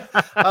say.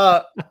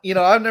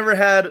 I've never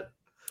had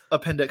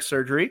appendix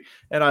surgery,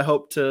 and I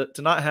hope to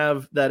not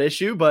have that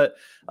issue, but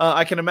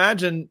I can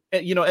imagine,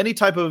 any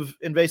type of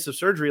invasive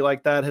surgery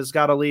like that has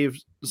got to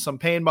leave some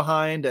pain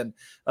behind and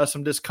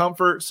some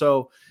discomfort.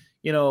 So,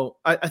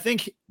 I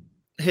think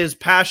his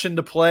passion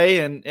to play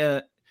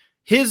and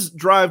his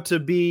drive to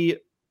be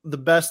the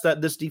best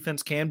that this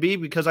defense can be,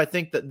 because I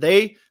think that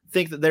they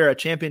think that they're a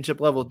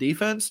championship level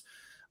defense,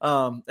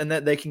 and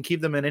that they can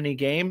keep them in any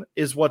game,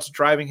 is what's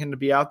driving him to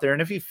be out there.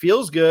 And if he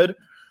feels good,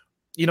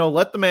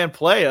 let the man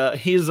play.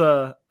 He's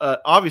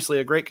obviously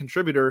a great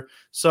contributor.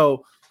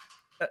 So,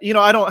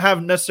 I don't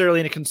have necessarily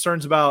any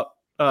concerns about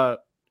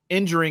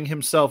injuring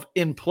himself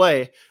in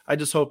play. I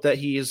just hope that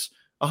he's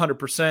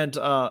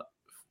 100%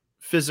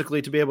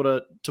 physically to be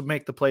able to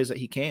make the plays that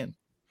he can.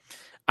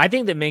 I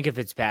think that Minkah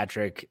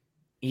Fitzpatrick,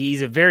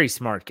 he's a very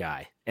smart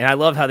guy. And I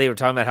love how they were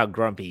talking about how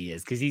grumpy he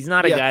is, because he's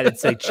not a guy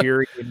that's like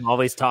cheery and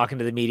always talking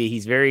to the media.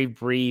 He's very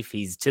brief.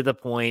 He's to the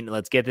point.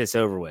 Let's get this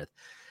over with.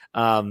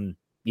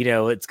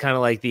 It's kind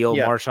of like the old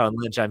Marshawn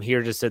Lynch, I'm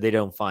here just so they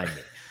don't find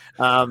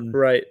me.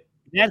 Right.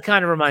 That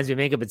kind of reminds me of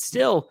Minkah, but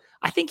still,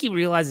 I think he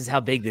realizes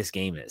how big this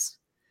game is.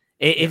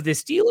 If the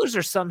Steelers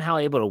are somehow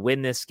able to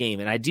win this game,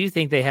 and I do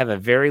think they have a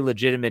very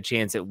legitimate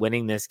chance at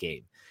winning this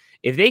game,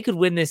 if they could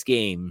win this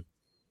game,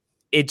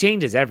 it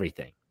changes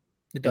everything.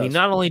 It does.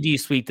 Not only do you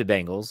sweep the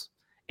Bengals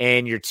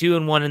and you're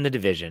 2-1 in the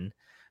division,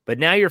 but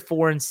now you're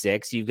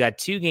 4-6. You've got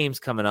 2 games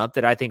coming up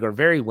that I think are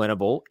very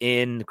winnable.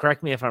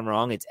 Correct me if I'm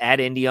wrong, it's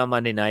at Indy on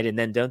Monday night, and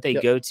then don't they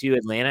go to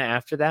Atlanta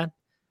after that?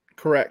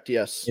 Correct.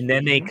 Yes. And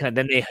then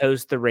they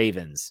host the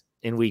Ravens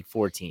in Week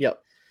 14.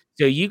 Yep.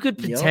 So you could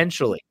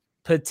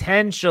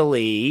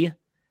potentially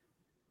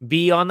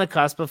be on the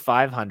cusp of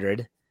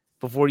 500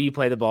 before you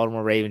play the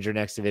Baltimore Ravens, your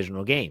next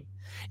divisional game.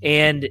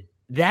 And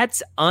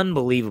that's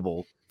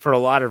unbelievable for a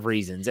lot of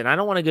reasons. And I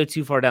don't want to go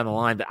too far down the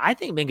line, but I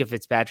think Minkah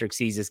Fitzpatrick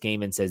sees this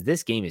game and says,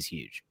 this game is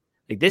huge.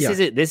 Like this is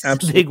it. This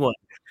is a big one.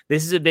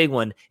 This is a big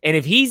one. And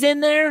if he's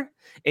in there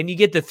and you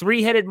get the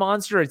 3-headed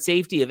monster at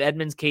safety of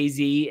Edmonds,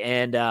 KZ,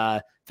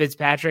 and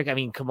Fitzpatrick,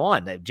 come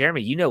on,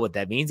 Jeremy, you know what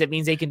that means. That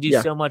means they can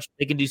do so much.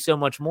 They can do so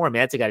much more.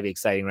 That's got to be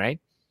exciting, right?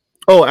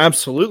 Oh,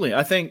 absolutely.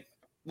 I think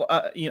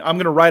I'm going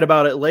to write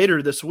about it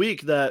later this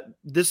week, that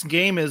this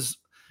game is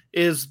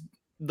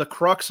the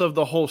crux of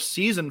the whole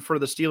season for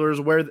the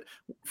Steelers,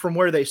 from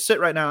where they sit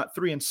right now at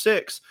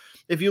 3-6.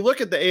 If you look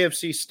at the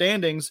AFC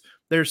standings,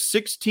 there's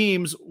 6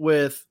 teams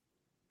with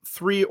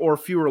 3 or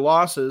fewer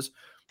losses,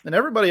 and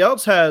everybody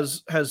else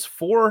has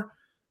 4,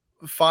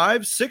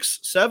 5, 6,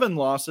 7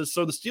 losses.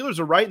 So the Steelers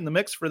are right in the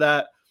mix for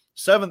that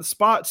 7th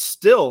spot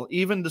still,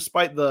 even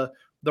despite the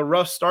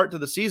rough start to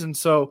the season.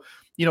 So,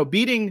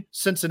 beating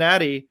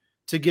Cincinnati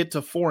to get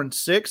to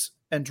 4-6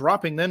 and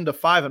dropping them to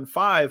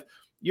 5-5,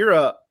 you're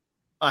a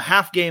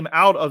half game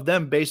out of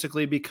them,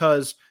 basically,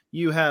 because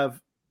you have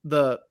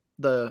the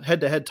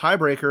head-to-head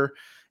tiebreaker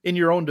in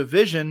your own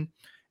division.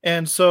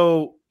 And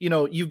so,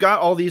 you've got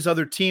all these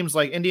other teams,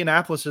 like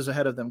Indianapolis is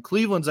ahead of them.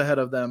 Cleveland's ahead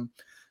of them.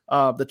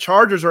 The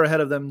Chargers are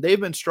ahead of them. They've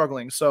been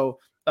struggling. So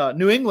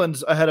New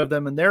England's ahead of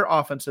them, and their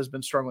offense has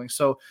been struggling.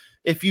 So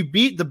if you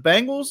beat the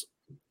Bengals,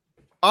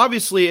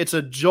 obviously it's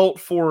a jolt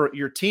for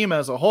your team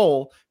as a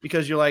whole,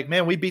 because you're like,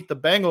 man, we beat the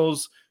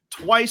Bengals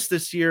twice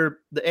this year,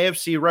 the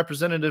AFC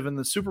representative in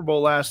the Super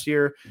Bowl last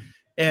year,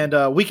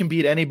 and we can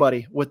beat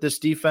anybody with this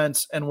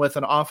defense and with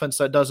an offense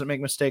that doesn't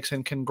make mistakes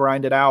and can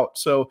grind it out.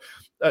 So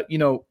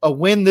a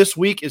win this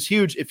week is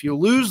huge. If you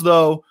lose,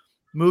 though,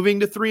 moving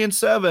to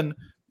 3-7,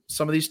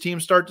 some of these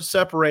teams start to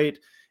separate,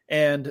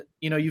 and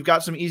you've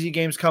got some easy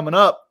games coming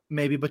up,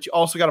 maybe, but you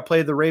also got to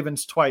play the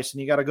Ravens twice,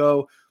 and you got to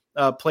go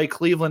play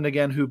Cleveland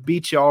again, who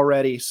beat you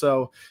already.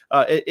 So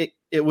it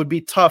would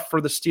be tough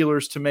for the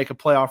Steelers to make a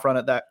playoff run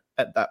at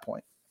that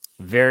point.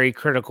 Very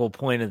critical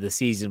point of the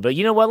season. But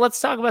you know what? Let's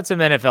talk about some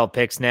NFL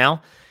picks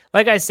now.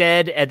 Like I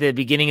said at the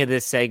beginning of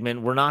this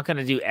segment, we're not going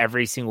to do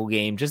every single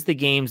game, just the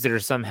games that are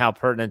somehow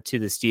pertinent to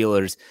the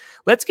Steelers.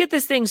 Let's get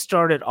this thing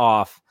started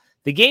off.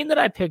 The game that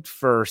I picked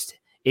first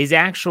is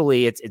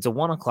actually, it's a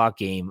 1:00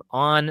 game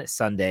on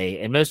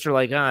Sunday, and most are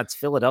like, it's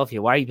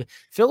Philadelphia. Why?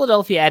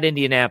 Philadelphia at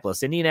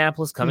Indianapolis.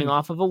 Indianapolis coming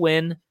off of a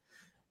win.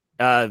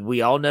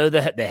 We all know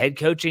the head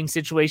coaching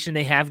situation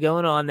they have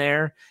going on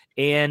there,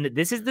 and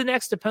this is the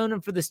next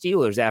opponent for the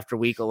Steelers after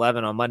Week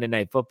 11 on Monday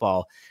Night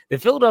Football. The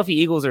Philadelphia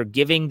Eagles are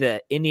giving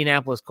the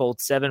Indianapolis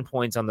Colts 7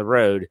 points on the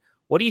road.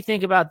 What do you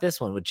think about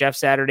this one with Jeff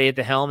Saturday at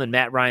the helm and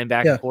Matt Ryan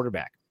back at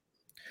quarterback?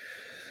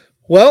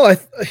 Well,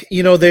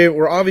 they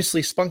were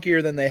obviously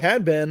spunkier than they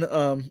had been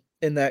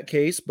in that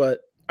case, but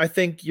I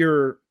think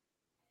you're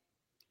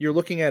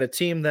looking at a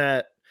team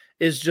that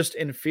is just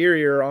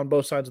inferior on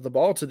both sides of the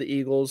ball to the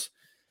Eagles.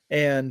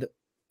 And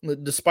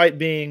despite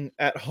being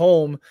at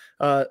home,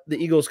 the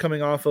Eagles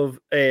coming off of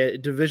a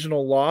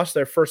divisional loss,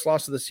 their first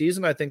loss of the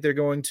season, I think they're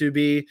going to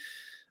be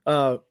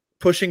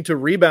pushing to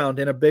rebound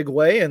in a big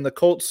way. And the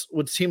Colts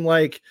would seem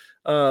like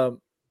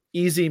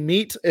easy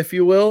meat, if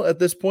you will, at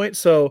this point.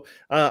 So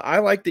I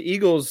like the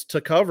Eagles to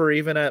cover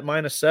even at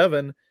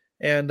 -7.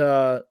 And,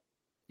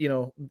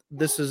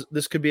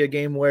 this could be a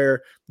game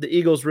where the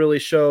Eagles really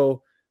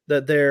show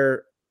that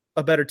they're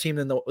a better team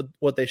than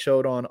what they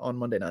showed on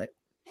Monday night.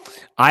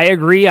 I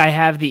agree. I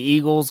have the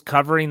Eagles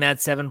covering that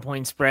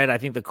 7-point spread. I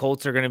think the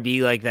Colts are going to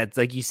be like that,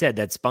 like you said,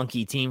 that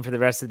spunky team for the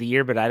rest of the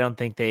year, but I don't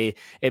think it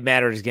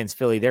matters against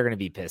Philly. They're going to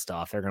be pissed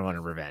off. They're going to want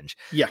to revenge.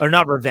 Yeah. Or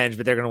not revenge,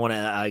 but they're going to want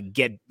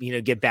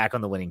to get back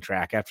on the winning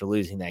track after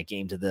losing that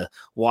game to the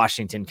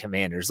Washington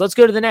Commanders. Let's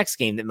go to the next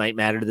game that might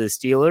matter to the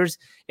Steelers,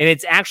 and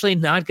it's actually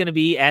not going to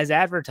be as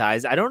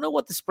advertised. I don't know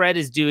what the spread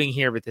is doing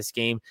here with this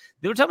game.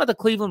 They were talking about the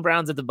Cleveland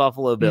Browns at the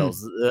Buffalo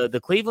Bills.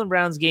 The Cleveland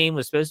Browns game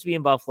was supposed to be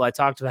in Buffalo. I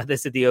talked about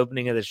this at the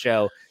opening of the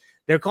show.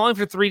 They're calling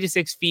for 3 to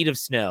 6 feet of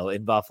snow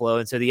in Buffalo,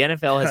 and so the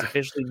NFL has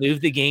officially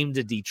moved the game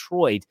to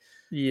Detroit.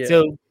 Yeah.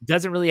 So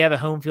doesn't really have a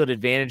home field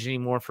advantage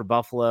anymore for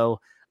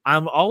Buffalo.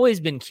 I've always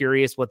been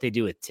curious what they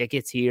do with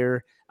tickets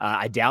here.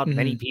 I doubt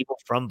many people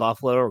from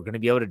Buffalo are going to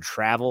be able to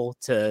travel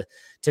to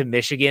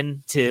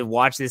Michigan to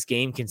watch this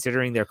game,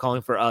 considering they're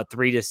calling for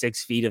 3 to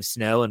 6 feet of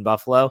snow in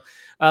Buffalo.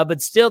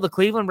 But still, the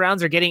Cleveland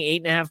Browns are getting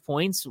 8.5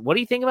 points. What do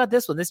you think about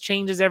this one? This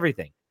changes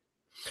everything.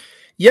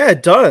 Yeah,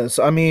 it does.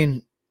 I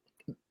mean,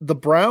 the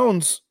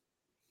Browns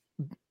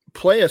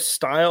play a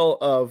style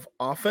of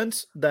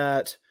offense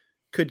that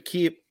could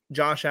keep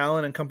Josh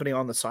Allen and company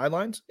on the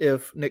sidelines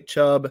if Nick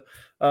Chubb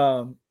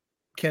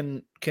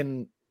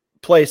can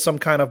play some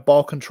kind of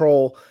ball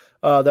control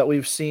that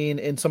we've seen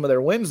in some of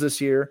their wins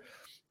this year.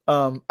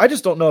 I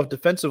just don't know if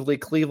defensively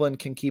Cleveland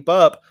can keep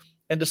up.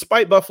 And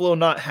despite Buffalo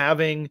not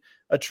having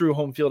a true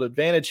home field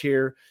advantage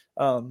here,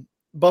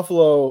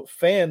 Buffalo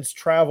fans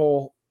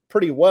travel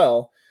pretty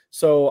well.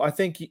 So I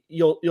think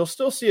you'll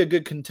still see a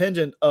good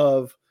contingent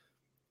of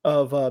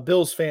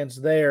Bills fans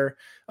there.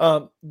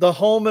 The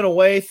home and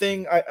away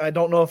thing, I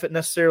don't know if it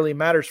necessarily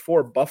matters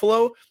for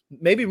Buffalo,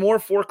 maybe more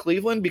for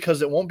Cleveland,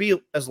 because it won't be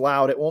as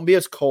loud. It won't be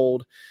as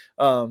cold.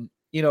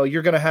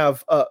 You're going to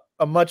have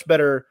a much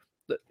better,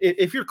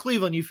 if you're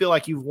Cleveland, you feel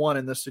like you've won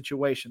in this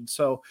situation.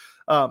 So,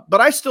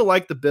 but I still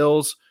like the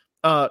Bills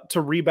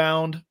to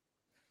rebound.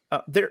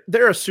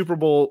 They're a Super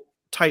Bowl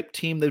type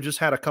team. They've just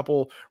had a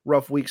couple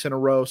rough weeks in a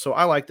row. So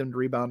I like them to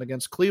rebound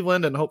against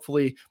Cleveland and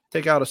hopefully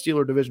take out a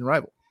Steeler division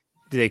rival.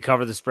 Do they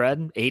cover the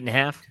spread?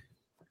 8.5?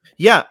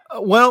 Yeah.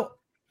 Well,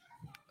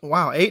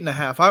 wow.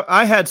 8.5.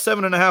 I had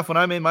 7.5 when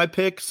I made my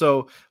pick.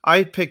 So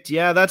I picked,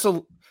 that's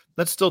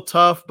still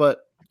tough,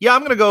 but yeah,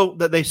 I'm going to go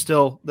that they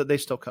still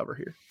cover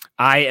here.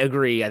 I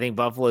agree. I think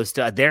Buffalo's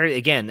still there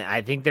again.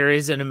 I think there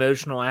is an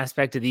emotional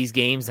aspect to these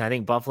games. I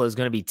think Buffalo is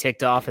going to be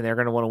ticked off and they're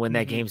going to want to win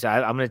that game. So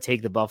I'm going to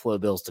take the Buffalo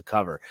Bills to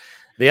cover.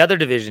 The other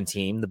division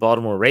team, the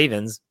Baltimore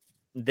Ravens,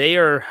 they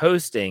are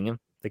hosting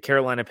the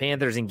Carolina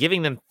Panthers and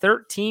giving them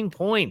 13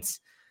 points.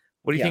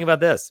 What do you think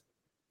about this?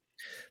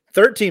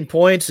 13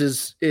 points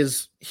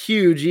is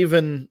huge,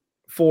 even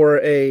for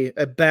a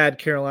bad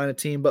Carolina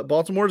team. But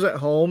Baltimore's at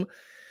home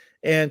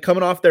and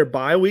coming off their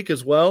bye week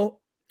as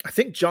well. I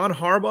think John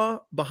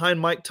Harbaugh behind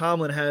Mike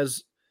Tomlin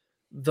has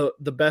the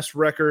best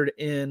record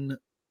in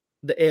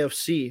the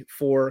AFC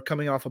for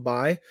coming off a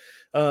bye.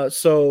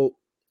 So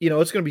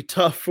it's going to be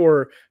tough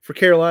for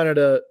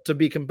Carolina to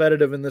be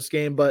competitive in this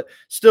game. But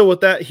still,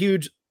 with that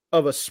huge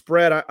of a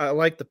spread, I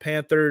like the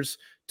Panthers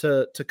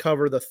to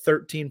cover the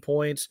 13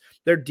 points.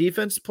 Their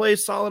defense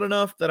plays solid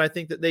enough that I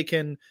think that they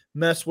can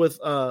mess with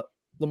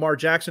Lamar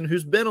Jackson,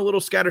 who's been a little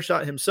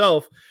scattershot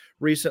himself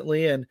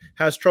recently and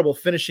has trouble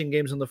finishing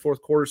games in the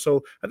fourth quarter.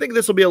 So I think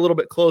this will be a little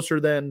bit closer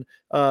than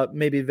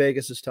maybe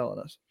Vegas is telling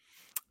us.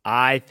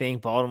 I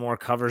think Baltimore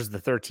covers the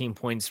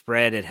 13-point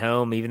spread at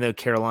home, even though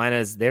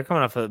they're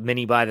coming off a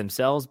mini bye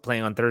themselves,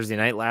 playing on Thursday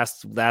night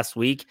last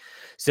week.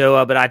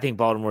 So, but I think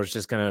Baltimore is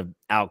just going to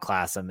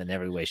outclass them in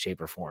every way, shape,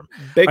 or form.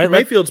 Baker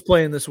Mayfield's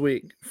playing this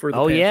week for the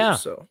Panthers. Yeah.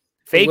 So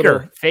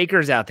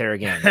Faker's out there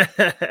again.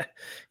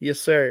 Yes,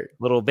 sir.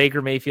 Little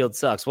Baker Mayfield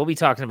sucks. We'll be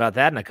talking about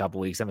that in a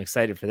couple weeks. I'm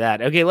excited for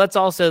that. Okay, let's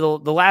also,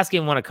 the last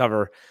game I want to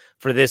cover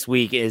for this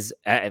week is,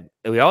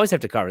 we always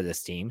have to cover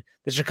this team.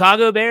 The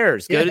Chicago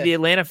Bears go to the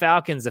Atlanta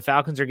Falcons. The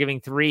Falcons are giving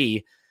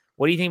 3.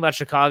 What do you think about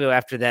Chicago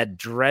after that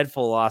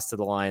dreadful loss to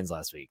the Lions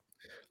last week?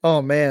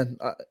 Oh, man.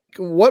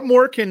 What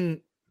more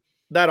can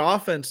that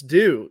offense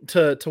do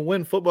to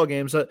win football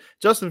games?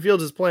 Justin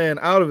Fields is playing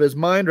out of his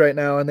mind right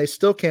now, and they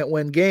still can't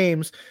win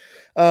games.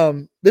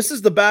 This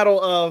is the battle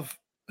of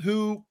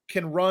who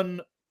can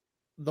run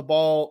the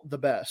ball the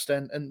best.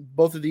 And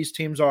both of these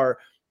teams are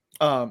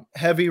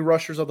heavy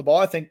rushers of the ball.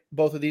 I think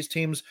both of these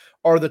teams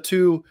are the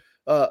two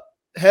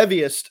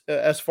heaviest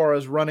as far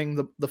as running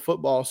the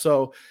football.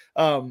 So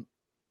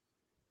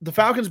the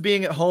Falcons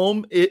being at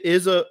home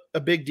is a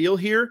big deal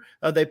here.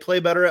 They play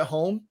better at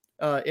home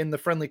in the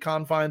friendly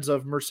confines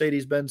of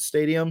Mercedes-Benz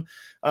Stadium.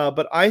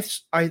 But I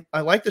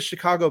like the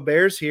Chicago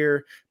Bears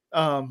here.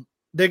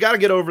 They got to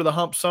get over the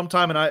hump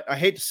sometime. And I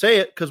hate to say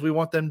it because we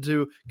want them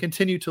to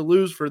continue to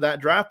lose for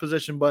that draft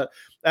position, but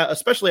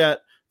especially at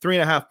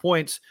 3.5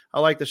 points, I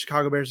like the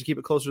Chicago Bears to keep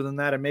it closer than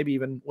that and maybe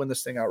even win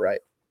this thing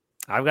outright.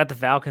 I've got the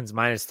Falcons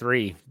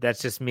 -3.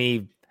 That's just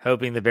me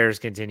hoping the Bears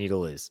continue to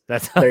lose. There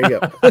you go.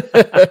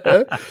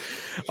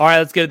 All right,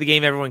 let's go to the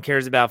game everyone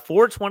cares about.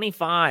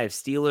 425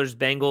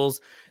 Steelers-Bengals.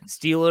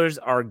 Steelers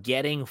are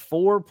getting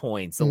 4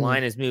 points. The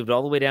line has moved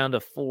all the way down to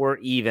 4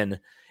 even,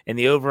 and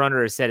the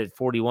over-under is set at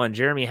 41.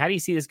 Jeremy, how do you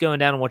see this going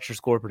down, and what's your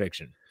score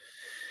prediction?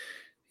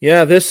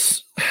 Yeah,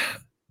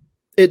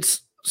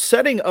 it's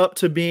setting up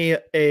to be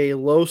a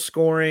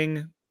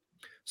low-scoring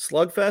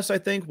slugfest, I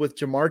think, with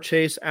Jamar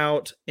Chase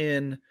out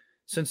in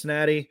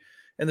Cincinnati.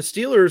 And the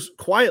Steelers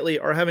quietly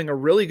are having a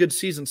really good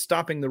season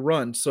stopping the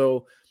run.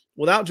 So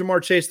without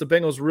Jamar Chase, the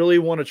Bengals really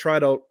want to try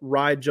to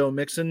ride Joe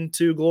Mixon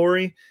to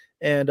glory.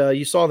 And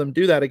you saw them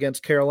do that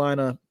against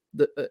Carolina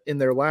in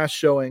their last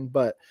showing.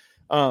 But,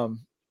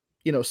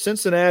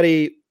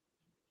 Cincinnati,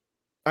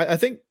 I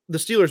think the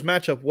Steelers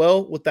match up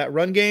well with that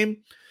run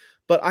game.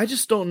 But I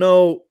just don't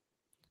know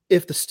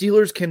if the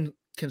Steelers can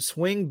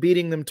swing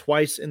beating them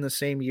twice in the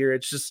same year.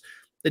 It just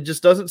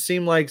doesn't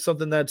seem like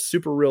something that's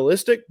super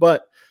realistic,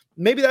 but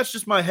maybe that's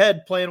just my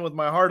head playing with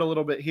my heart a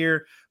little bit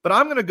here. But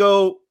I'm going to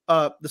go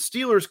the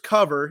Steelers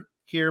cover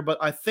here, but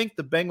I think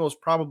the Bengals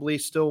probably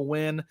still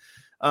win.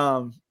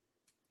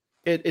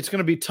 It's going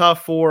to be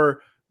tough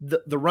for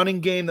the running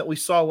game that we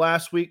saw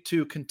last week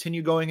to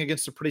continue going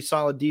against a pretty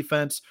solid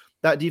defense.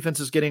 That defense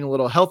is getting a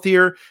little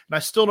healthier, and I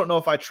still don't know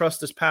if I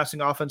trust this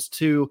passing offense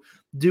to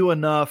do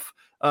enough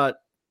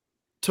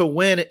to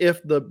win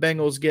if the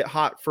Bengals get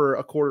hot for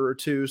a quarter or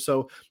two.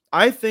 So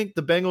I think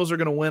the Bengals are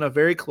going to win a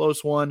very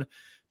close one.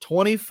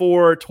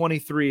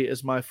 24-23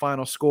 is my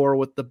final score,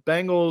 with the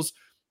Bengals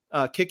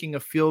kicking a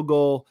field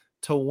goal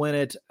to win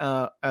it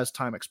as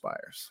time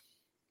expires.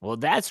 Well,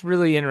 that's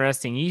really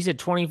interesting. You said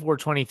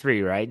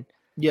 24-23, right?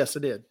 Yes, I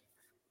did.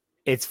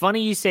 It's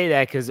funny you say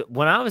that because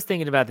when I was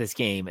thinking about this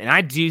game, and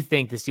I do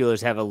think the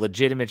Steelers have a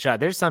legitimate shot.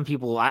 There's some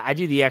people, I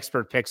do the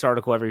expert picks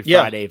article every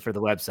Friday for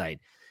the website.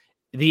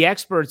 The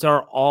experts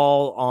are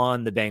all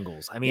on the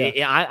Bengals. I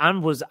mean, I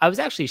was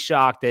actually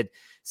shocked that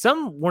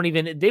some weren't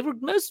even,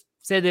 most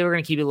said they were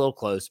going to keep it a little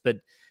close, but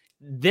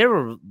there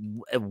were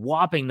a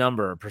whopping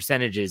number of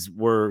percentages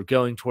were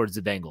going towards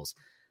the Bengals.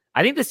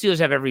 I think the Steelers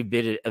have every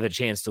bit of a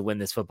chance to win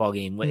this football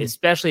game,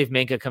 especially if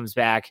Minkah comes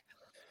back.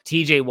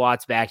 TJ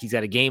Watt's back. He's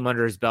got a game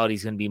under his belt.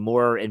 He's going to be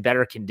more in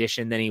better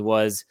condition than he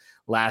was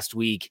last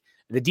week.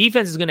 The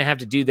defense is going to have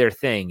to do their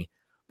thing,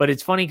 but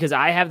it's funny because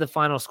I have the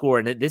final score,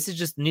 and this is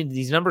just,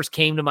 these numbers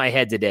came to my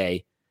head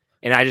today,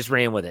 and I just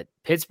ran with it.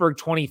 Pittsburgh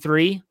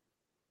 23,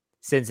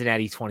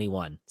 Cincinnati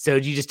 21. So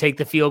you just take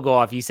the field goal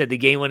off. You said the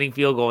game-winning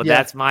field goal. Yeah.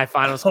 That's my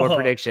final score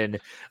prediction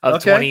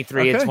of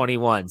 23 and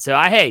 21. So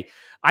I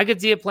could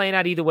see it playing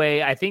out either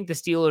way. I think the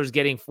Steelers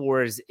getting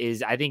 4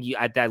 is I think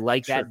I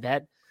like that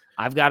bet.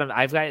 I've got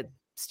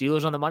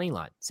Steelers on the money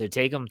line. So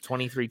take them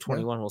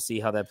 23-21. We'll see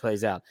how that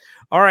plays out.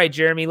 All right,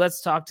 Jeremy,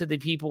 let's talk to the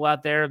people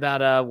out there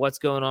about what's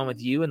going on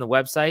with you and the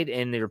website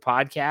and your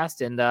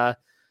podcast. And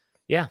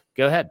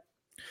go ahead.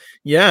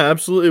 Yeah,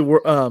 absolutely.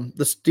 We're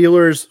the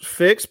Steelers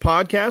Fix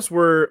podcast,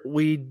 where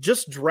we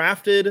just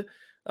drafted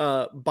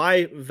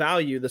by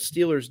value the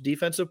Steelers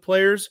defensive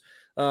players.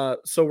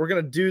 So we're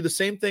going to do the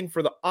same thing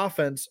for the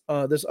offense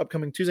this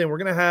upcoming Tuesday. And we're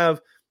going to have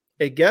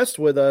a guest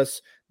with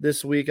us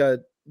this week.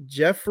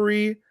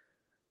 Jeffrey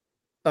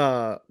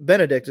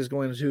Benedict is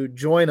going to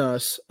join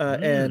us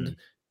and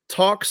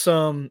talk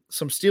some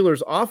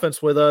Steelers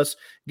offense with us,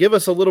 give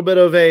us a little bit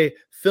of a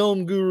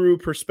film guru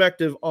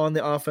perspective on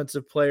the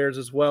offensive players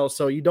as well.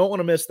 So you don't want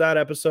to miss that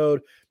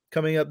episode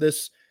coming up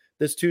this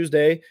this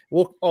Tuesday.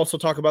 We'll also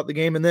talk about the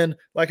game. And then,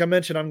 like I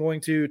mentioned, I'm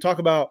going to talk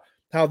about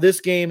how this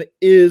game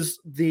is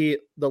the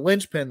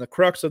linchpin, the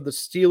crux of the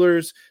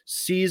Steelers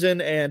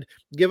season, and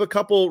give a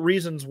couple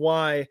reasons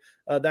why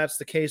that's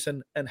the case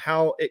and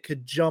how it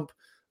could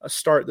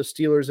start the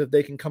Steelers if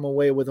they can come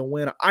away with a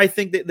win. I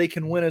think that they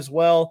can win as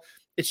well.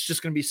 It's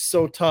just going to be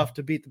so tough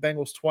to beat the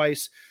Bengals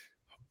twice.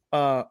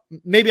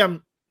 Maybe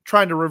I'm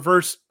trying to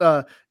reverse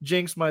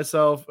jinx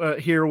myself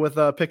here with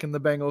picking the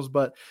Bengals,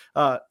 but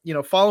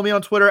follow me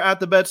on Twitter at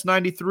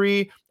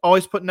thebets93.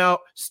 Always putting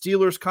out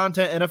Steelers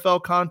content,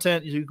 NFL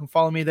content. You can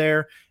follow me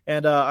there,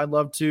 and I'd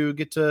love to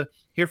get to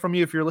hear from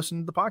you if you're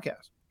listening to the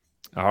podcast.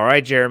 All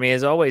right, Jeremy,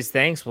 as always,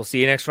 thanks. We'll see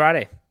you next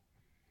Friday.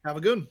 Have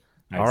a good one.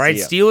 All right,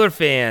 Steeler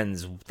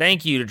fans,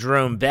 thank you to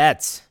Jerome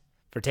Betts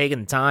for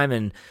taking the time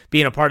and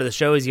being a part of the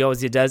show as he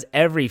always does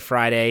every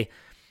Friday.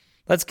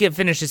 Let's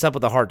finish this up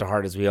with a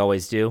heart-to-heart as we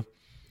always do.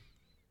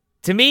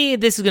 To me,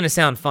 this is going to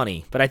sound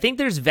funny, but I think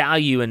there's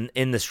value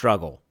in the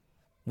struggle,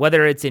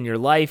 whether it's in your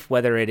life,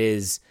 whether it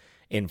is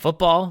in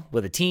football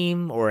with a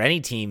team or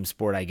any team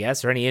sport, I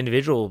guess, or any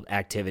individual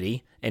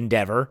activity,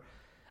 endeavor.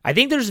 I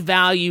think there's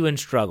value in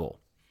struggle.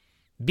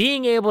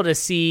 Being able to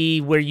see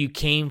where you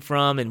came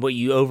from and what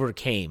you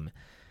overcame.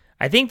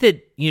 I think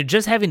that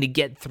just having to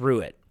get through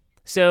it.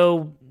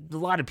 So a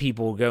lot of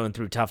people going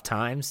through tough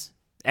times.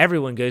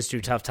 Everyone goes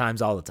through tough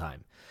times all the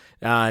time.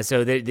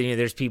 So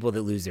there's people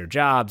that lose their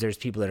jobs. There's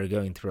people that are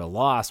going through a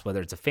loss,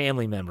 whether it's a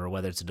family member,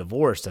 whether it's a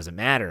divorce, doesn't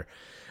matter.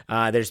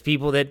 There's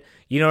people that,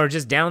 are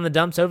just down in the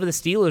dumps over the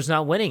Steelers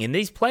not winning. And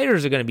these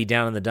players are going to be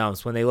down in the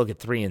dumps when they look at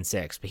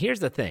 3-6. But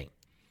here's the thing.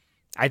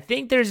 I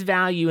think there's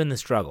value in the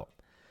struggle.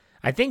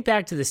 I think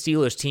back to the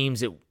Steelers teams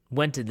the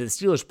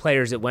Steelers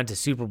players that went to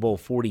Super Bowl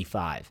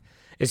 45,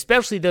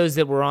 especially those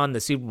that were on the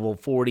Super Bowl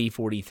 40,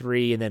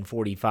 43, and then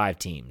 45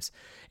 teams.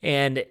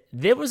 And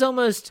there was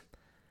almost,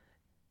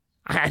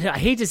 I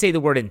hate to say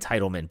the word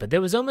entitlement, but there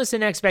was almost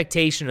an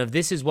expectation of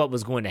this is what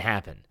was going to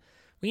happen.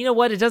 Well, you know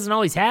what? It doesn't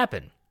always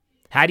happen.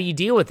 How do you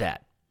deal with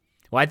that?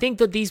 Well, I think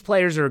that these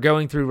players are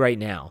going through right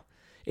now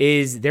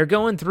is they're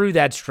going through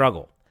that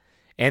struggle.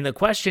 And the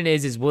question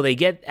is will they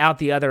get out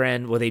the other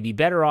end? Will they be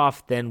better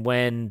off than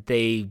when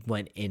they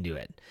went into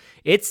it?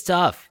 It's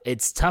tough.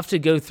 It's tough to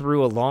go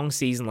through a long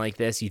season like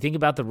this. You think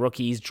about the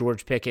rookies,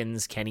 George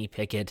Pickens, Kenny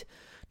Pickett,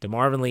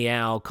 DeMarvin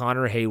Leal,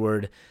 Connor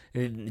Hayward,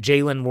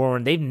 Jaylen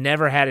Warren. They've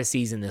never had a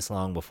season this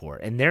long before,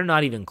 and they're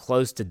not even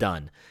close to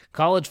done.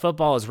 College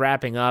football is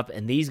wrapping up,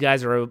 and these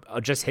guys are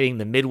just hitting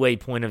the midway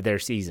point of their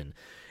season.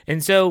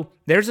 And so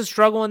there's a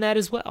struggle in that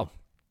as well.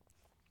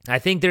 I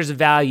think there's a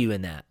value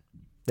in that.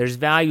 There's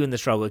value in the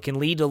struggle. It can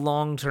lead to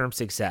long-term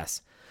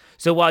success.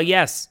 So while,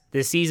 yes,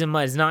 this season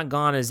has not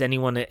gone as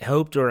anyone had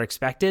hoped or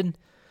expected,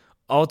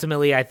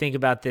 ultimately I think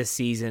about this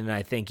season and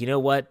I think, you know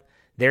what?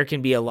 There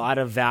can be a lot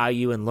of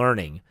value in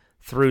learning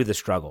through the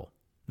struggle.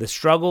 The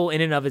struggle in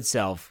and of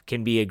itself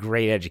can be a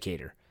great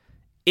educator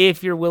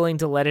if you're willing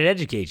to let it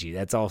educate you.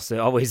 That's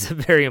also always a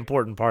very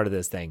important part of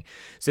this thing.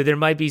 So there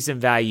might be some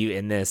value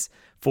in this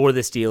for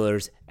the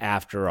Steelers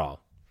after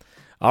all.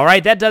 All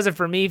right, that does it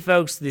for me,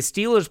 folks. The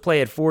Steelers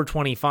play at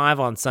 4:25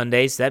 on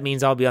Sunday, so that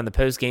means I'll be on the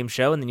post-game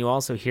show, and then you'll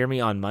also hear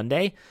me on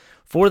Monday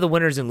for the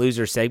winners and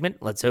losers segment.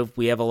 Let's hope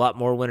we have a lot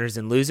more winners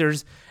and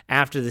losers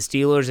after the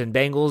Steelers and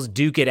Bengals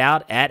duke it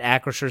out at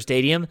Acrisure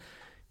Stadium.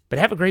 But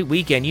have a great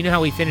weekend. You know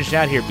how we finish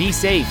out here. Be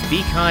safe,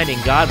 be kind,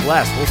 and God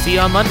bless. We'll see you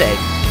on Monday.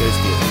 Go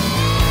Steelers.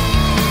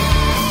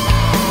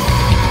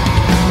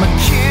 My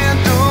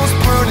candles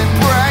burning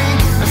bright.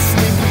 I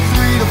sleep for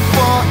 3 to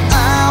 4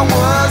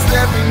 hours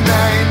every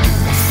night.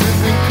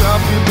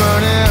 Coffee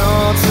burning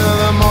all till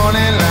the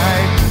morning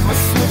light. My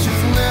switch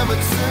is never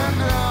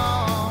turned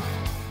off.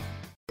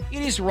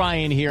 It is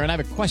Ryan here, and I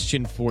have a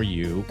question for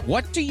you.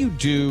 What do you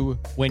do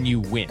when you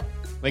win?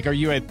 Like, are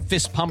you a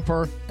fist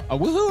pumper, a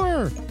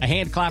woohooer, a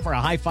hand clapper, a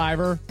high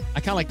fiver?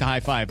 I kind of like the high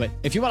five, but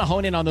if you want to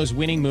hone in on those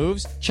winning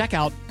moves, check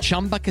out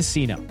Chumba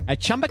Casino. At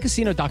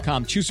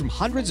ChumbaCasino.com, choose from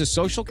hundreds of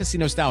social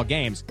casino-style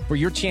games for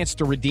your chance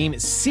to redeem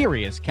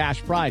serious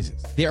cash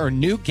prizes. There are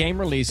new game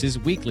releases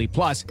weekly,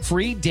 plus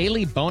free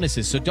daily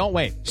bonuses, so don't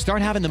wait.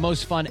 Start having the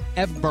most fun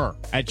ever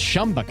at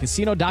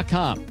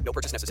ChumbaCasino.com. No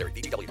purchase necessary.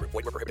 VGW. Void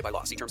where prohibited by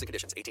law. See terms and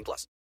conditions.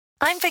 18+.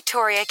 I'm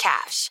Victoria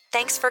Cash.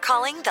 Thanks for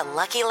calling the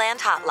Lucky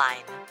Land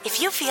Hotline.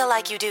 If you feel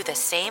like you do the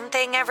same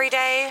thing every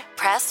day,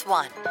 press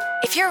 1.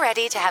 If you're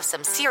ready to have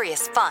some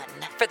serious fun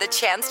for the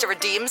chance to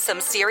redeem some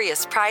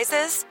serious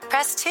prizes,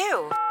 press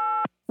 2.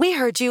 We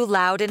heard you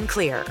loud and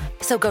clear.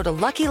 So go to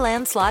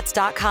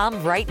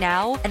LuckyLandSlots.com right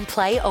now and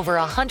play over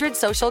 100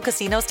 social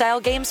casino-style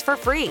games for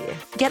free.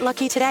 Get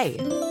lucky today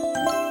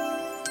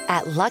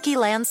at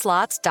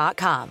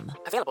LuckyLandSlots.com.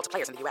 Available to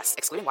players in the U.S.,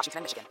 excluding Washington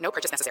and Michigan. No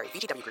purchase necessary.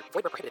 VGW Group.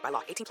 Void where prohibited by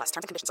law. 18+. Terms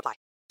and conditions apply.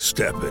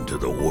 Step into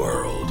the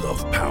world of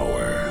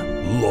power,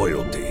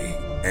 loyalty,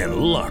 and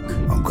luck.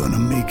 I'm gonna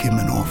make him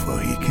an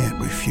offer he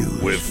can't refuse.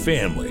 With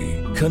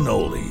family,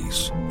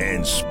 cannolis,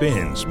 and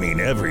spins mean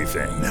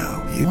everything.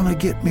 Now, you wanna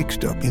get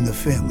mixed up in the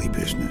family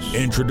business.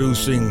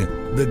 Introducing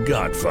The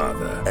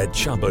Godfather at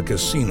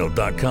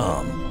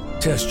ChumbaCasino.com.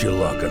 Test your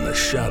luck in the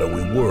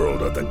shadowy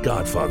world of The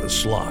Godfather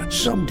slot.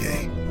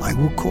 Someday, I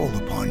will call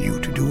upon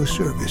you to do a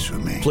service for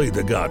me. Play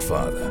The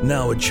Godfather,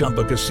 now at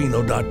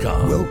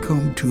ChumbaCasino.com.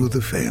 Welcome to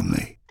the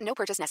family. No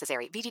purchase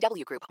necessary.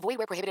 VGW Group. Void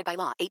where prohibited by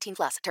law.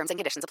 18+. Terms and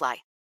conditions apply.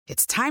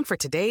 It's time for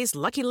today's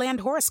Lucky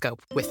Land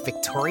horoscope with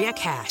Victoria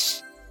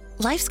Cash.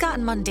 Life's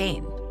gotten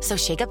mundane, so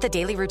shake up the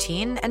daily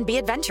routine and be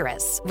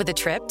adventurous with a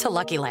trip to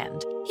Lucky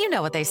Land. You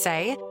know what they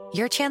say.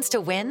 Your chance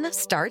to win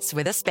starts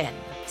with a spin.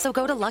 So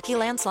go to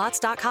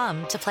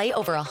LuckyLandSlots.com to play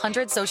over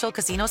 100 social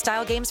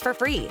casino-style games for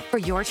free for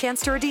your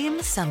chance to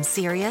redeem some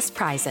serious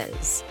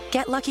prizes.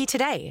 Get lucky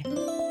today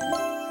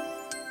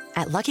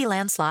at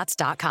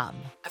LuckyLandSlots.com.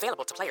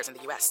 Available to players in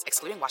the U.S.,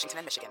 excluding Washington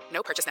and Michigan.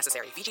 No purchase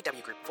necessary.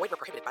 VGW Group. Void where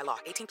prohibited by law.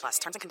 18+.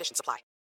 Terms and conditions apply.